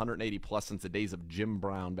games of 180-plus since the days of Jim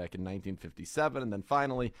Brown back in 1957. And then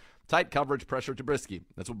finally, tight coverage, pressure to Trubisky.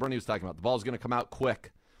 That's what Bernie was talking about. The ball's going to come out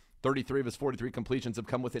quick. 33 of his 43 completions have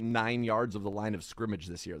come within 9 yards of the line of scrimmage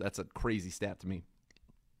this year. That's a crazy stat to me.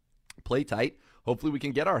 Play tight. Hopefully we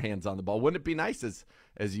can get our hands on the ball. Wouldn't it be nice,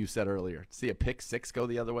 as you said earlier, to see a pick 6 go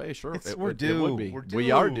the other way? Sure. We're due. It would be. We're due. We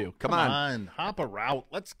are due. Come on. Hop a route.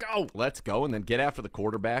 Let's go. Let's go, and then get after the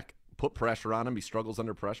quarterback. Put pressure on him. He struggles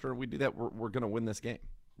under pressure. We do that. We're going to win this game.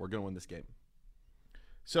 We're going to win this game.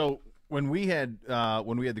 So when we had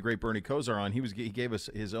the great Bernie Kosar on, he gave us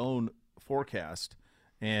his own forecast,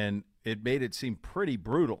 and it made it seem pretty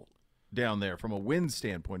brutal down there from a wind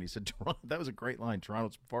standpoint. He said, that was a great line.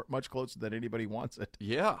 Toronto's much closer than anybody wants it.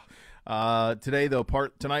 Yeah. Today, though,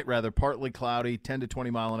 partly cloudy, 10 to 20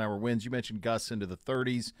 mile an hour winds. You mentioned gusts into the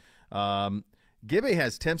 30s. Gibby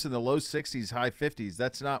has temps in the low 60s, high 50s.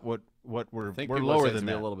 That's not what we're lower than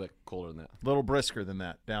that. A little bit colder than that. A little brisker than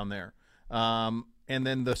that down there. And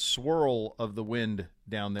then the swirl of the wind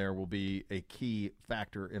down there will be a key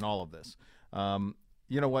factor in all of this.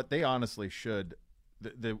 You know what? They honestly should.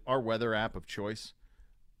 Our weather app of choice.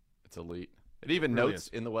 It's elite. It even really notes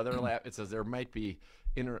in the weather app, it says there might be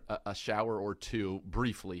a shower or two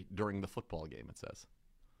briefly during the football game, it says.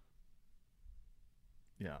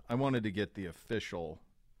 Yeah, I wanted to get the official.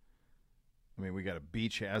 I mean, we got a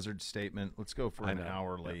beach hazard statement. Let's go for an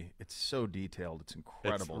hourly. Yeah. It's so detailed. It's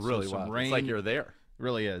incredible. It's really wild. It's like you're there. It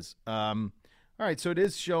really is. All right, so it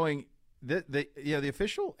is showing the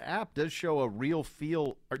official app does show a real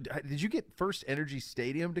feel. Did you get First Energy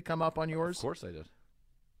Stadium to come up on yours? Of course I did.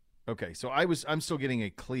 Okay, so I'm still getting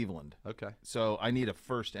a Cleveland. Okay. So I need a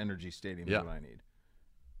First Energy Stadium. Yeah. Is what I need.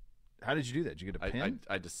 How did you do that? Did you get a pin?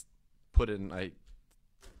 I just put in. I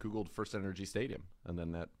Googled First Energy Stadium, and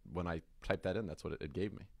then when I typed that in, that's what it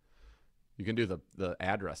gave me. You can do the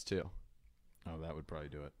address too. Oh, that would probably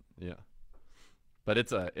do it. Yeah. But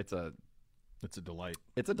it's a delight.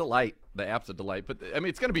 It's a delight. The app's a delight. But I mean,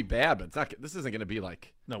 it's going to be bad. But it's not. This isn't going to be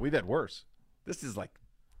like. No, we've had worse. This is like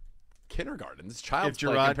kindergarten. This child's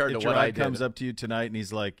play compared to what I did. Gerard comes up to you tonight and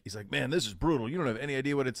he's like, man, this is brutal. You don't have any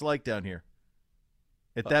idea what it's like down here.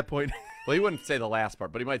 At that point, well, he wouldn't say the last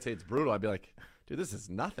part, but he might say it's brutal. I'd be like, dude, this is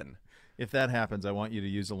nothing. If that happens, I want you to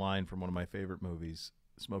use a line from one of my favorite movies,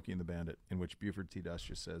 Smokey and the Bandit, in which Buford T. Dust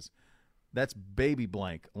just says, "That's baby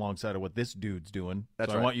blank alongside of what this dude's doing."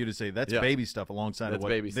 That's so right. I want you to say that's baby stuff alongside of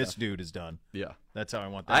what this dude has done. Yeah, that's how I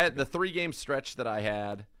want that. I had the 3-game stretch that I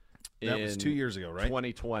had. That was 2 years ago, right?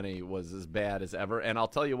 2020 was as bad as ever. And I'll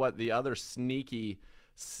tell you what, the other sneaky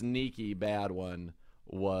bad one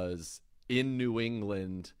was in New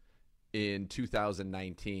England in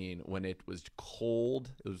 2019 when it was cold.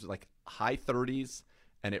 It was like high 30s,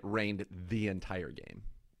 and it rained the entire game.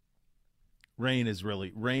 Rain and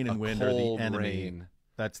wind are the enemy. Rain.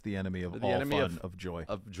 That's the enemy of all fun, of joy.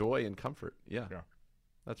 Of joy and comfort. Yeah,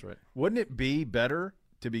 that's right. Wouldn't it be better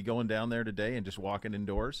to be going down there today and just walking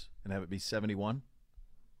indoors and have it be 71,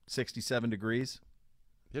 67 degrees?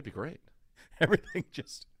 It'd be great. Everything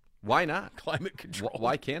just... Why not? Climate control.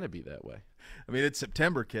 Why can't it be that way? I mean, it's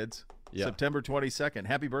September, kids. Yeah. September 22nd.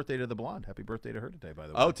 Happy birthday to the blonde. Happy birthday to her today, by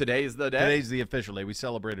the way. Oh, today's the day? Today's the official day. We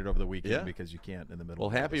celebrated over the weekend because you can't in the middle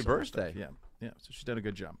of happy birthday. Yeah. So she's done a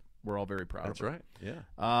good job. We're all very proud of her. That's right. Yeah.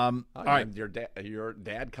 All right. Your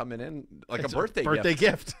dad coming in like it's a birthday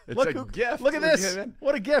gift. It's a gift. Look at this.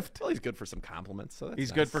 What a gift. Well, he's good for some compliments. So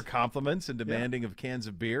he's good for compliments and demanding of cans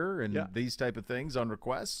of beer and these type of things on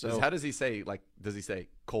request. So how does he say, does he say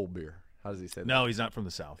cold beer? How does he say that? No, he's not from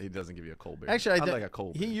the South. He doesn't give you a cold beer. Actually, I'd like a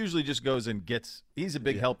cold beer. He usually just goes and gets – he's a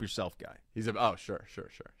big help yourself guy. Sure.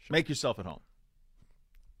 Make yourself at home.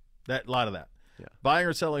 A lot of that. Yeah. Buying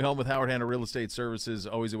or selling home with Howard Hanna Real Estate Services,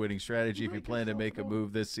 always a winning strategy. If you plan to make a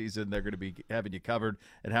move this season, they're going to be having you covered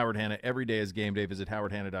at Howard Hanna. Every day is game day. Visit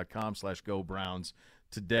howardhanna.com/go Browns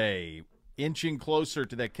today. Inching closer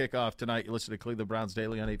to that kickoff tonight, you listen to Cleveland Browns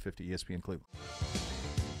Daily on 850 ESPN Cleveland.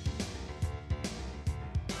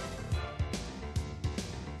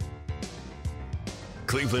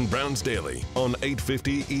 Cleveland Browns Daily on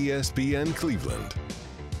 850 ESPN Cleveland.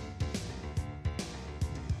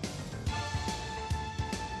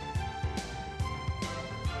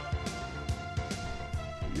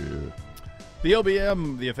 The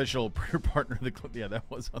OBM, the official partner of the that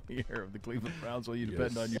was on the air of the Cleveland Browns. Well, you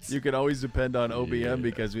can always depend on OBM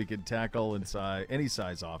because we can tackle inside any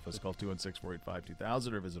size office. Call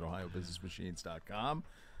 216-485-2000 or visit OhioBusinessMachines.com.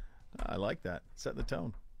 I like that. Set the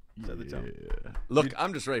tone. Set the tone. Look,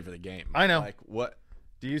 I'm just ready for the game. I know. Like what?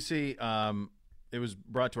 Do you see? It was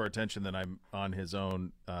brought to our attention that I'm on his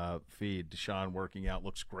own feed. Deshaun working out,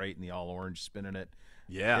 looks great in the all orange, spinning it.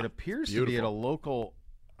 Yeah, it appears to be at a local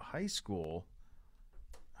high school.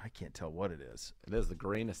 I can't tell what it is. It is the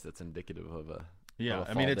grayness that's indicative of a. Yeah,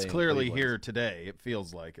 I mean it's clearly here today. It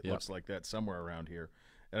feels like it looks like that somewhere around here.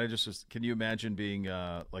 And I just can you imagine being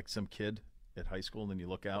like some kid at high school and then you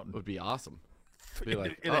look out and it would be awesome. Be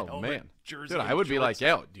like, in oh man, jersey, dude, I would be like,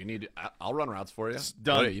 yo, do you need? I'll run routes for you.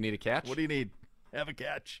 Done. What, you need a catch? What do you need? Have a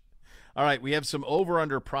catch. All right, we have some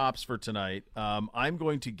over/under props for tonight. I'm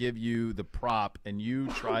going to give you the prop, and you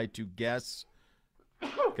try to guess.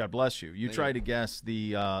 God bless you. You try to guess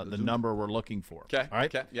the number we're looking for. Okay. All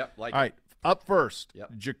right. Okay. Yep. All right. Up first,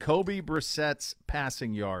 Yep. Jacoby Brissett's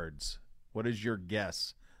passing yards. What is your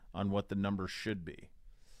guess on what the number should be?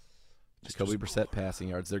 Jacoby Brissett passing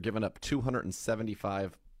yards. They're giving up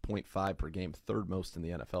 275.5 per game, third most in the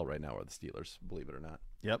NFL right now are the Steelers, believe it or not.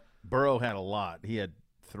 Yep. Burrow had a lot. He had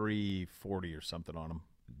 340 or something on him.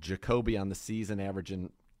 Jacoby on the season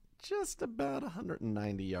averaging just about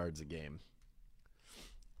 190 yards a game.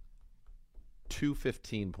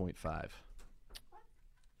 215.5.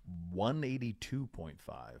 182.5.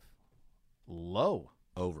 Low.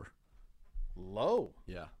 Over. Low.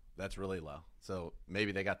 Yeah, that's really low. So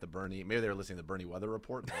maybe they got maybe they were listening to the Bernie weather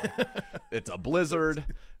report. It's a blizzard.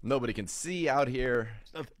 Nobody can see out here.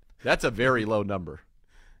 That's a very low number.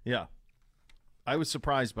 Yeah. I was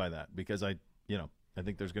surprised by that because I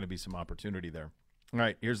think there's going to be some opportunity there. All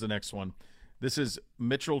right, here's the next one. This is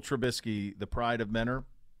Mitchell Trubisky, the pride of Menor,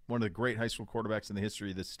 one of the great high school quarterbacks in the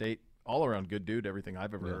history of this state. All around good dude, everything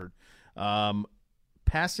I've ever heard.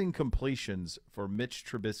 Passing completions for Mitch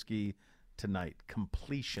Trubisky tonight.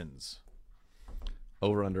 Completions.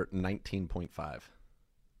 Over under 19.5.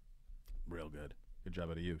 Real good. Good job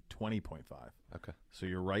out of you. 20.5. Okay. So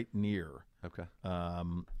you're right near. Okay.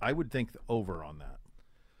 I would think the over on that.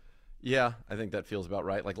 Yeah, I think that feels about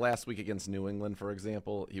right. Like last week against New England, for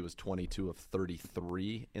example, he was 22 of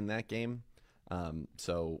 33 in that game.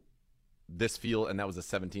 So this and that was a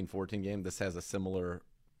 17-14 game. This has a similar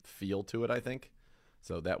feel to it, I think.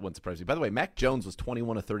 So that wouldn't surprise me. By the way, Mac Jones was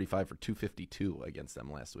 21 of 35 for 252 against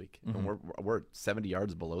them last week. Mm-hmm. And we're 70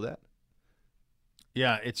 yards below that.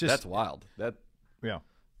 Yeah, it's just that's wild. Yeah.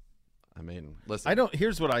 I mean, listen.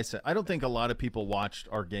 Here's what I said. I don't think a lot of people watched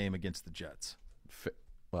our game against the Jets.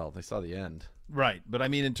 Well, they saw the end. Right. But I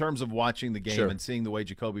mean, in terms of watching the game and seeing the way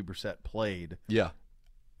Jacoby Brissett played. Yeah.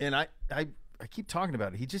 And I keep talking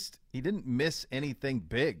about it. He didn't miss anything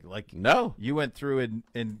big. Like, no. You went through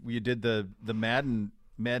and you did the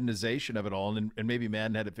Maddenization of it all, and maybe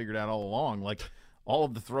Madden had it figured out all along. Like, all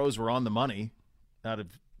of the throws were on the money out of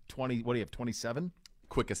 20. What do you have, 27?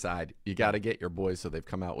 Quick aside, you got to get your boys. So they've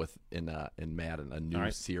come out with in Madden a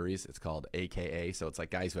new series. It's called AKA. So it's like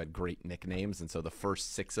guys who had great nicknames, and so the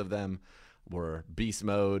first 6 of them were Beast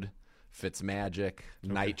Mode, Fitzmagic,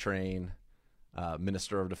 Night Train,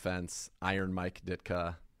 Minister of Defense, Iron Mike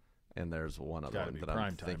Ditka, and there's one other one that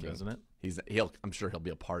I'm thinking. Isn't it? I'm sure he'll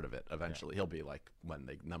be a part of it eventually. Yeah. He'll be like when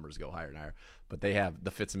the numbers go higher and higher. But they have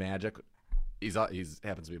the Fitzmagic. He's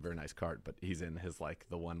happens to be a very nice card, but he's in his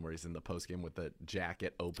the one where he's in the post game with the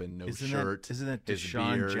jacket open, shirt. Isn't that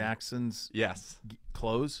Deshaun Jackson's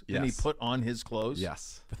clothes? Yes. Didn't he put on his clothes?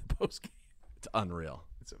 Yes. For the post game. It's unreal.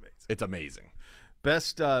 It's amazing. It's amazing.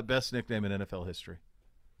 Best nickname in NFL history.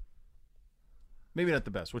 Maybe not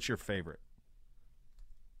the best. What's your favorite?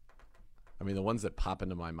 I mean, the ones that pop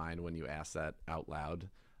into my mind when you ask that out loud,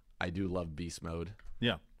 I do love Beast Mode.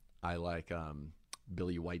 Yeah. I like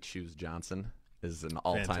Billy White Shoes Johnson is an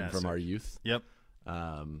all-time from our youth. Yep.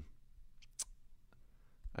 I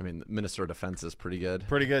mean, Minister of Defense is pretty good.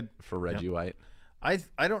 Pretty good. For Reggie White. I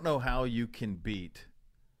don't know how you can beat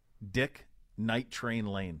Dick Night Train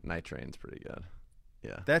Lane. Night Train's pretty good.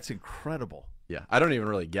 Yeah. That's incredible. Yeah. I don't even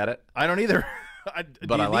really get it. I don't either.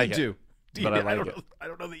 But I like it. I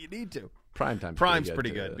don't know that you need to. Prime's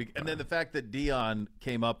pretty good. And then the fact that Dion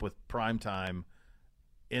came up with Primetime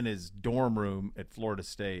in his dorm room at Florida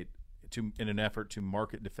State in an effort to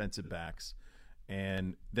market defensive backs,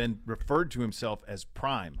 and then referred to himself as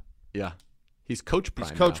Prime. Yeah. He's Coach Prime.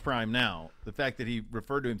 He's Coach Prime now. The fact that he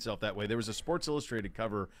referred to himself that way. There was a Sports Illustrated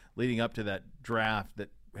cover leading up to that draft that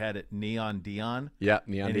had it Neon Dion. Yeah,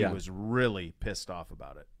 Neon Dion. And he was really pissed off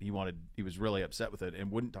about it. He was really upset with it and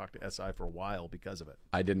wouldn't talk to SI for a while because of it.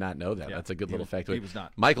 I did not know that. Yeah, that's a good little fact. He was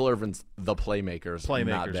not. Michael Irvin's the Playmaker's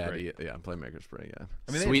not bad. Great. Yeah, Playmaker's pretty good.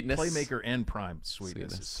 I mean, Sweetness. Playmaker and Prime.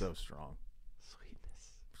 Sweetness is so strong.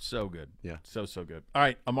 Sweetness. So good. Yeah. So good. All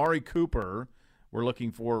right, Amari Cooper, we're looking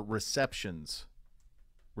for receptions.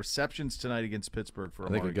 Receptions tonight against Pittsburgh for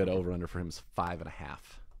Amari I think a good Cooper. over-under for him is 5.5.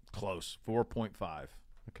 Close. 4.5.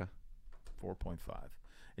 Okay. 4.5.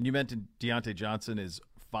 And you mentioned Deontay Johnson is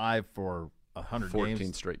 5 for 100 14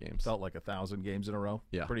 games. straight games. Felt like 1,000 games in a row.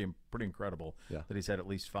 Yeah. Pretty incredible that he's had at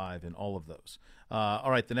least 5 in all of those.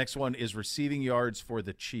 All right, the next one is receiving yards for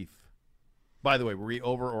the Chief. By the way, were we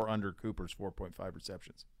over or under Cooper's 4.5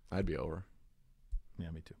 receptions? I'd be over.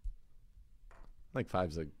 Yeah, me too. I think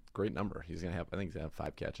 5's a great number. I think he's gonna have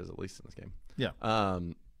 5 catches at least in this game. Yeah.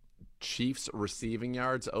 Chiefs receiving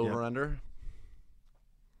yards over under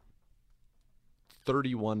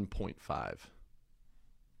 31.5.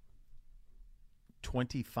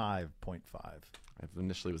 25.5. I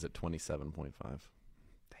initially was at 27.5. Dang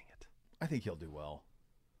it. I think he'll do well.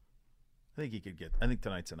 I think he could get. I think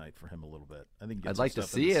tonight's a night for him a little bit. I think I'd like to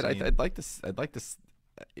see it. I'd like to.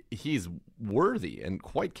 He's worthy and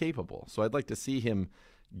quite capable, so I'd like to see him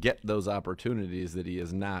get those opportunities that he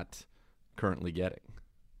is not currently getting.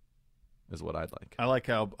 is what I'd like. I like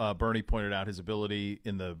how Bernie pointed out his ability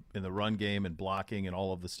in the run game and blocking and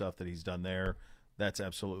all of the stuff that he's done there. That's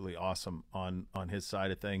absolutely awesome on his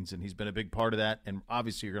side of things, and he's been a big part of that. And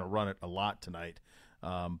obviously, you're going to run it a lot tonight.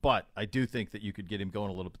 But I do think that you could get him going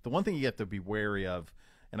a little bit. The one thing you have to be wary of,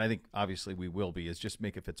 and I think obviously we will be, is just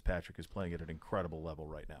Minkah Fitzpatrick is playing at an incredible level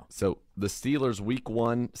right now. So the Steelers, week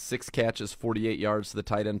 1, 6 catches, 48 yards to the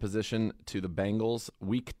tight end position to the Bengals.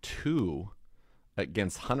 Week 2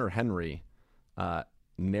 against Hunter Henry,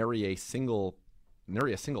 nary a single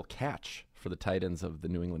catch for the tight ends of the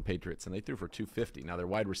New England Patriots, and they threw for 250. Now their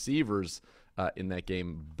wide receivers in that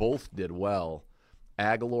game both did well.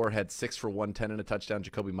 Aguilar had 6 for 110 and a touchdown.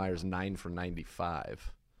 Jacoby Myers 9 for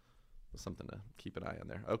 95. Something to keep an eye on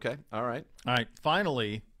there. Okay, all right.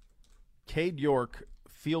 Finally, Cade York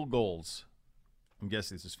field goals. I'm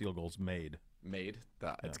guessing this is field goals made. Made?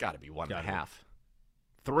 It's got to be 1.5.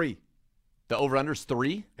 3. The over-under's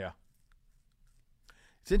 3? Yeah.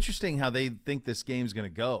 It's interesting how they think this game's going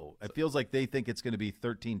to go. It feels like they think it's going to be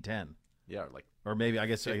 13-10. Yeah, or maybe I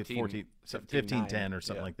guess 15-10 or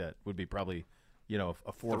something like that would be probably, a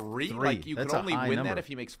 4-3. Like you could only win that if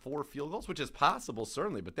he makes 4 field goals, which is possible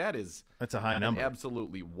certainly, but that's a high number. An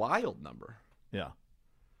absolutely wild number. Yeah.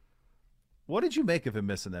 What did you make of him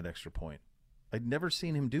missing that extra point? I'd never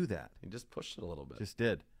seen him do that. He just pushed it a little bit. Just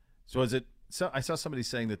did. So is it? So I saw somebody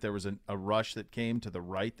saying that there was a rush that came to the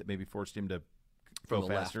right that maybe forced him to go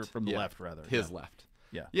faster from the left, rather. His left.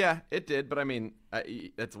 Yeah. Yeah, it did. But I mean,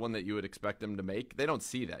 that's one that you would expect him to make. They don't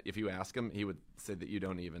see that. If you ask him, he would say that you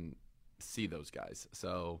don't even see those guys.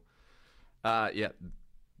 So, yeah,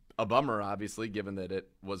 a bummer, obviously, given that it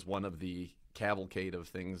was one of the cavalcade of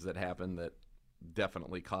things that happened that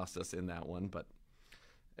definitely cost us in that one. But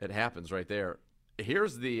it happens right there.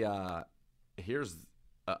 Here's something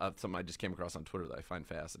I just came across on Twitter that I find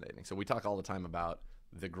fascinating. So we talk all the time about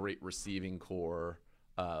the great receiving core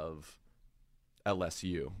of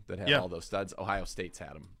LSU that had all those studs. Ohio State's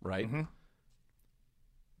had them, right? Mm-hmm.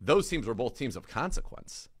 Those teams were both teams of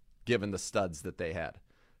consequence, given the studs that they had.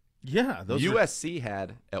 Yeah. USC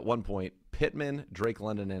had, at one point, Pittman, Drake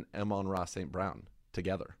London, and Amon-Ra St. Brown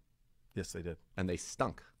together. Yes, they did. And they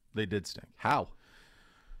stunk. They did stink. How?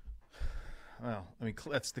 Well, I mean,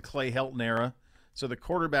 that's the Clay Helton era. So the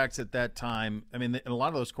quarterbacks at that time, I mean, and a lot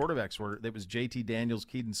of those quarterbacks it was JT Daniels,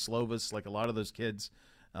 Keaton Slovis, like a lot of those kids.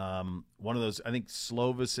 One of those, I think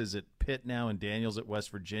Slovis is at Pitt now and Daniels at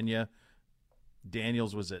West Virginia.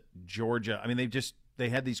 Daniels was at Georgia. I mean, they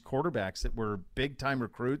had these quarterbacks that were big-time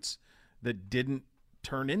recruits that didn't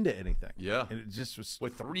turn into anything. Yeah. And it just was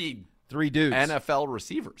with three dudes. NFL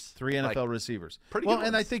receivers. 3 NFL receivers. Pretty good ones.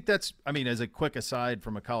 And I think that's, I mean, as a quick aside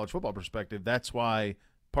from a college football perspective, that's why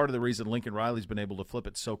part of the reason Lincoln Riley's been able to flip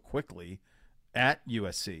it so quickly at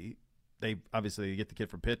USC, they obviously get the kid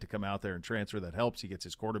from Pitt to come out there and transfer. That helps. He gets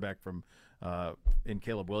his quarterback from in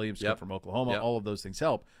Caleb Williams from Oklahoma. All of those things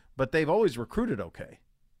help. But they've always recruited okay.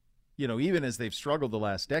 Even as they've struggled the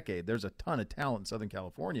last decade, there's a ton of talent in Southern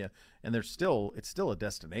California, and it's still a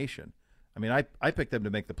destination. I mean, I picked them to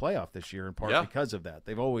make the playoff this year in part because of that.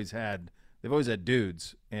 They've always had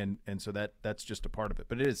dudes, and so that's just a part of it.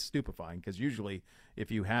 But it is stupefying because usually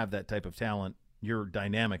if you have that type of talent, you're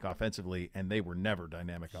dynamic offensively, and they were never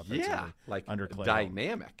dynamic offensively. Yeah, like under Clay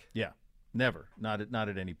dynamic. Yeah, never, not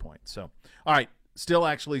at any point. So, all right, still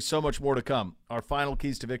actually so much more to come. Our final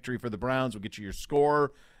keys to victory for the Browns. We'll get you your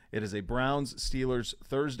score. It is a Browns-Steelers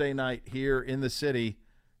Thursday night here in the city.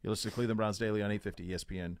 You listen to Cleveland Browns Daily on 850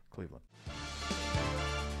 ESPN Cleveland.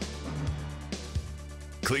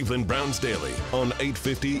 Cleveland Browns Daily on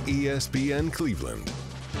 850 ESPN Cleveland.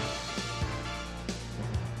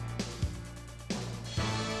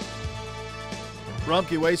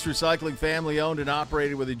 Rumpke Waste Recycling, family owned and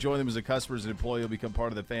operated. Whether you join them as a customer or as an employee, you'll become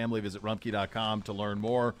part of the family. Visit rumpke.com to learn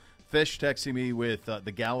more. Fish texting me with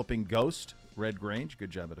the Galloping Ghost, Red Grange.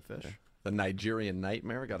 Good job at a fish. The Nigerian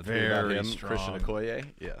Nightmare. Got to tweet Very about him. strong. Christian Okoye.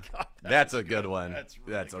 Yeah. God, that's a good one.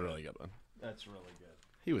 That's a really good one. That's really good.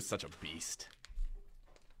 He was such a beast.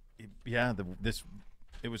 Yeah,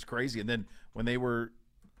 it was crazy. And then when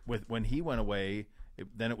he went away,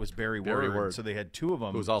 then it was Barry Word. So they had two of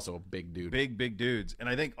them. Who was also a big dude. Big dudes. And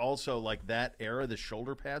I think also like that era, the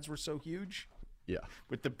shoulder pads were so huge. Yeah.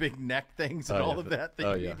 With the big neck things and all of that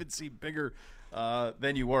you even see bigger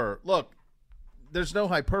than you were. Look, there's no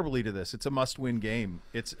hyperbole to this. It's a must-win game.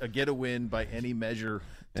 It's a get-a-win by any measure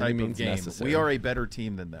type of game. Necessary. We are a better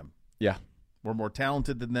team than them. Yeah. We're more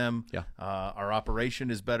talented than them. Yeah. Our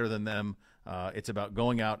operation is better than them. It's about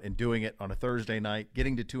going out and doing it on a Thursday night,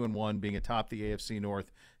 getting to 2-1, being atop the AFC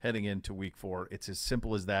North, heading into Week 4. It's as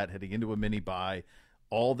simple as that, heading into a mini-bye.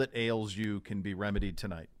 All that ails you can be remedied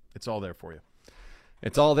tonight. It's all there for you.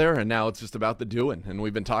 It's all there, and now it's just about the doing. And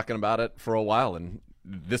we've been talking about it for a while, and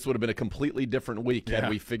this would have been a completely different week had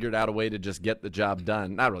we figured out a way to just get the job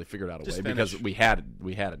done. Not really figured out a way, because we had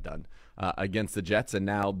it done against the Jets, and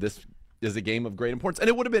now this is a game of great importance. And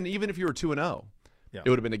it would have been, even if you were 2-0, it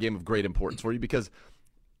would have been a game of great importance for you, because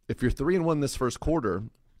if you're 3-1 this first quarter,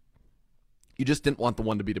 you just didn't want the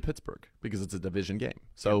one to be to Pittsburgh because it's a division game.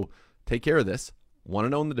 So take care of this.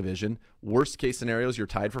 1-0 in the division. Worst case scenarios, you're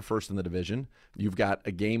tied for first in the division. You've got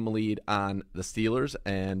a game lead on the Steelers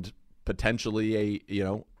and potentially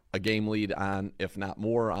a game lead on, if not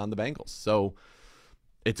more, on the Bengals. So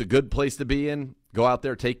it's a good place to be in. Go out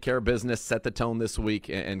there, take care of business, set the tone this week,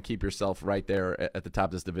 and keep yourself right there at the top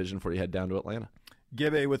of this division before you head down to Atlanta.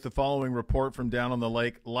 Gibbe with the following report from down on the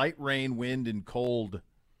lake. Light rain, wind, and cold.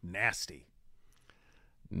 Nasty,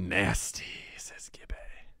 says Gibbe.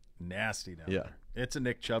 Nasty down there. It's a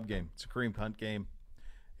Nick Chubb game. It's a Kareem Hunt game.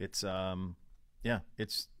 It's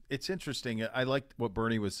it's interesting. I liked what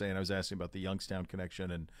Bernie was saying. I was asking about the Youngstown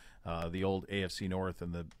connection and the old AFC North,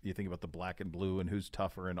 and you think about the black and blue and who's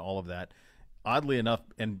tougher and all of that. Oddly enough,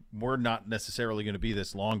 and we're not necessarily going to be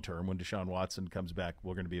this long term. When Deshaun Watson comes back,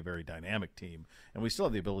 we're going to be a very dynamic team, and we still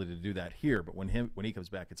have the ability to do that here. But when he comes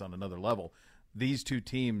back, it's on another level. These two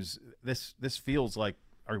teams, this feels like,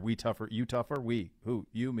 are we tougher? You tougher? We who?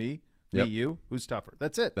 You me? Me you? Who's tougher?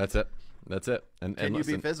 That's it. And can you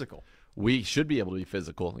be physical? We should be able to be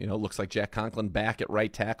physical. It looks like Jack Conklin back at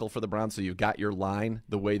right tackle for the Browns, so you've got your line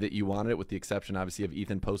the way that you wanted it, with the exception, obviously, of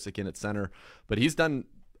Ethan Posick at center. But he's done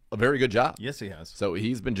a very good job. Yes, he has. So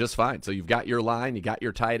he's been just fine. So you've got your line, you got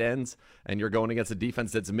your tight ends, and you're going against a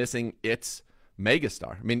defense that's missing its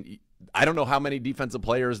megastar. I mean, I don't know how many defensive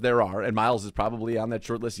players there are, and Miles is probably on that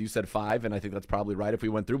short list. You said 5, and I think that's probably right if we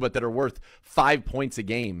went through, but that are worth 5 points a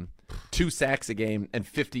game, 2 sacks a game, and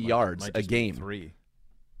 50 yards a game. 3.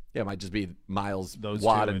 Yeah, it might just be Miles,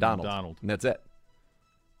 Watt, and Donald. And that's it.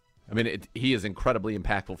 I mean, he is incredibly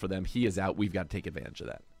impactful for them. He is out. We've got to take advantage of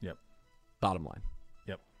that. Yep. Bottom line.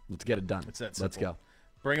 Yep. Let's get it done. It's that simple. Let's go.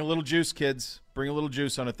 Bring a little juice, kids. Bring a little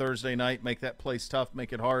juice on a Thursday night. Make that place tough.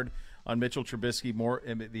 Make it hard on Mitchell Trubisky. More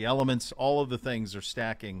the elements, all of the things are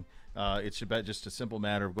stacking. It's just a simple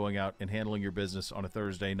matter of going out and handling your business on a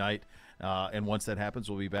Thursday night. And once that happens,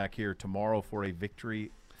 we'll be back here tomorrow for a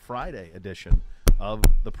Victory Friday edition of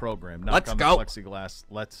the program. Knock on the plexiglass.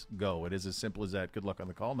 Let's go. It is as simple as that. Good luck on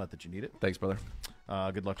the call. Not that you need it. Thanks, brother.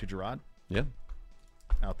 Good luck to Gerard. Yeah.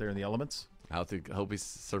 Out there in the elements. Hope he's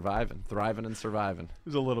surviving, thriving, and surviving.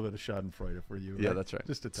 There's a little bit of Schadenfreude for you. Yeah, right? that's right.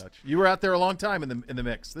 Just a touch. You were out there a long time in the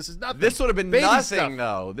mix. This is nothing. This would have been Baby nothing, stuff.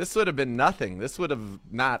 though. This would have been nothing. This would have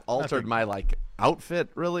not altered my outfit,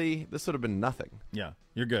 really. This would have been nothing. Yeah,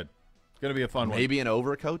 you're good. It's going to be a fun one. Maybe an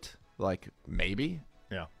overcoat. Maybe.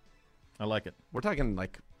 Yeah. I like it. We're talking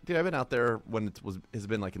dude, I've been out there when has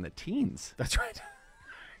been in the teens. That's right.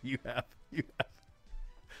 You have.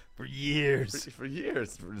 For years. For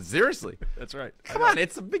years. Seriously. That's right. Come on,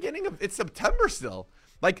 it's September still.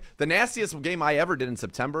 The nastiest game I ever did in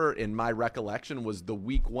September, in my recollection, was the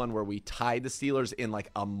week 1 where we tied the Steelers in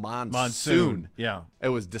a monsoon. Yeah. It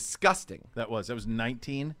was disgusting. That was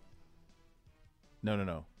 19?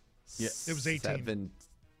 No. Yeah. It was 18.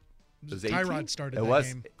 It was 18? Tyrod started that game. It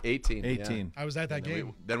was 18. 18. I was at that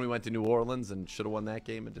game. Then we went to New Orleans and should have won that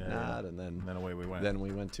game and did not. And then away we went. Then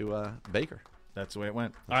we went to Baker. That's the way it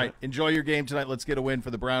went. All right, enjoy your game tonight. Let's get a win for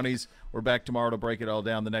the Brownies. We're back tomorrow to break it all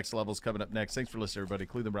down. The next level's coming up next. Thanks for listening, everybody.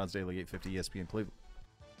 Cleveland Browns Daily, 850 ESPN Cleveland.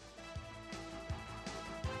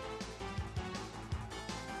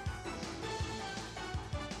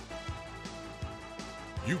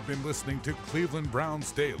 You've been listening to Cleveland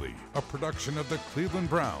Browns Daily, a production of the Cleveland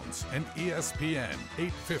Browns and ESPN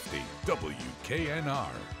 850 WKNR.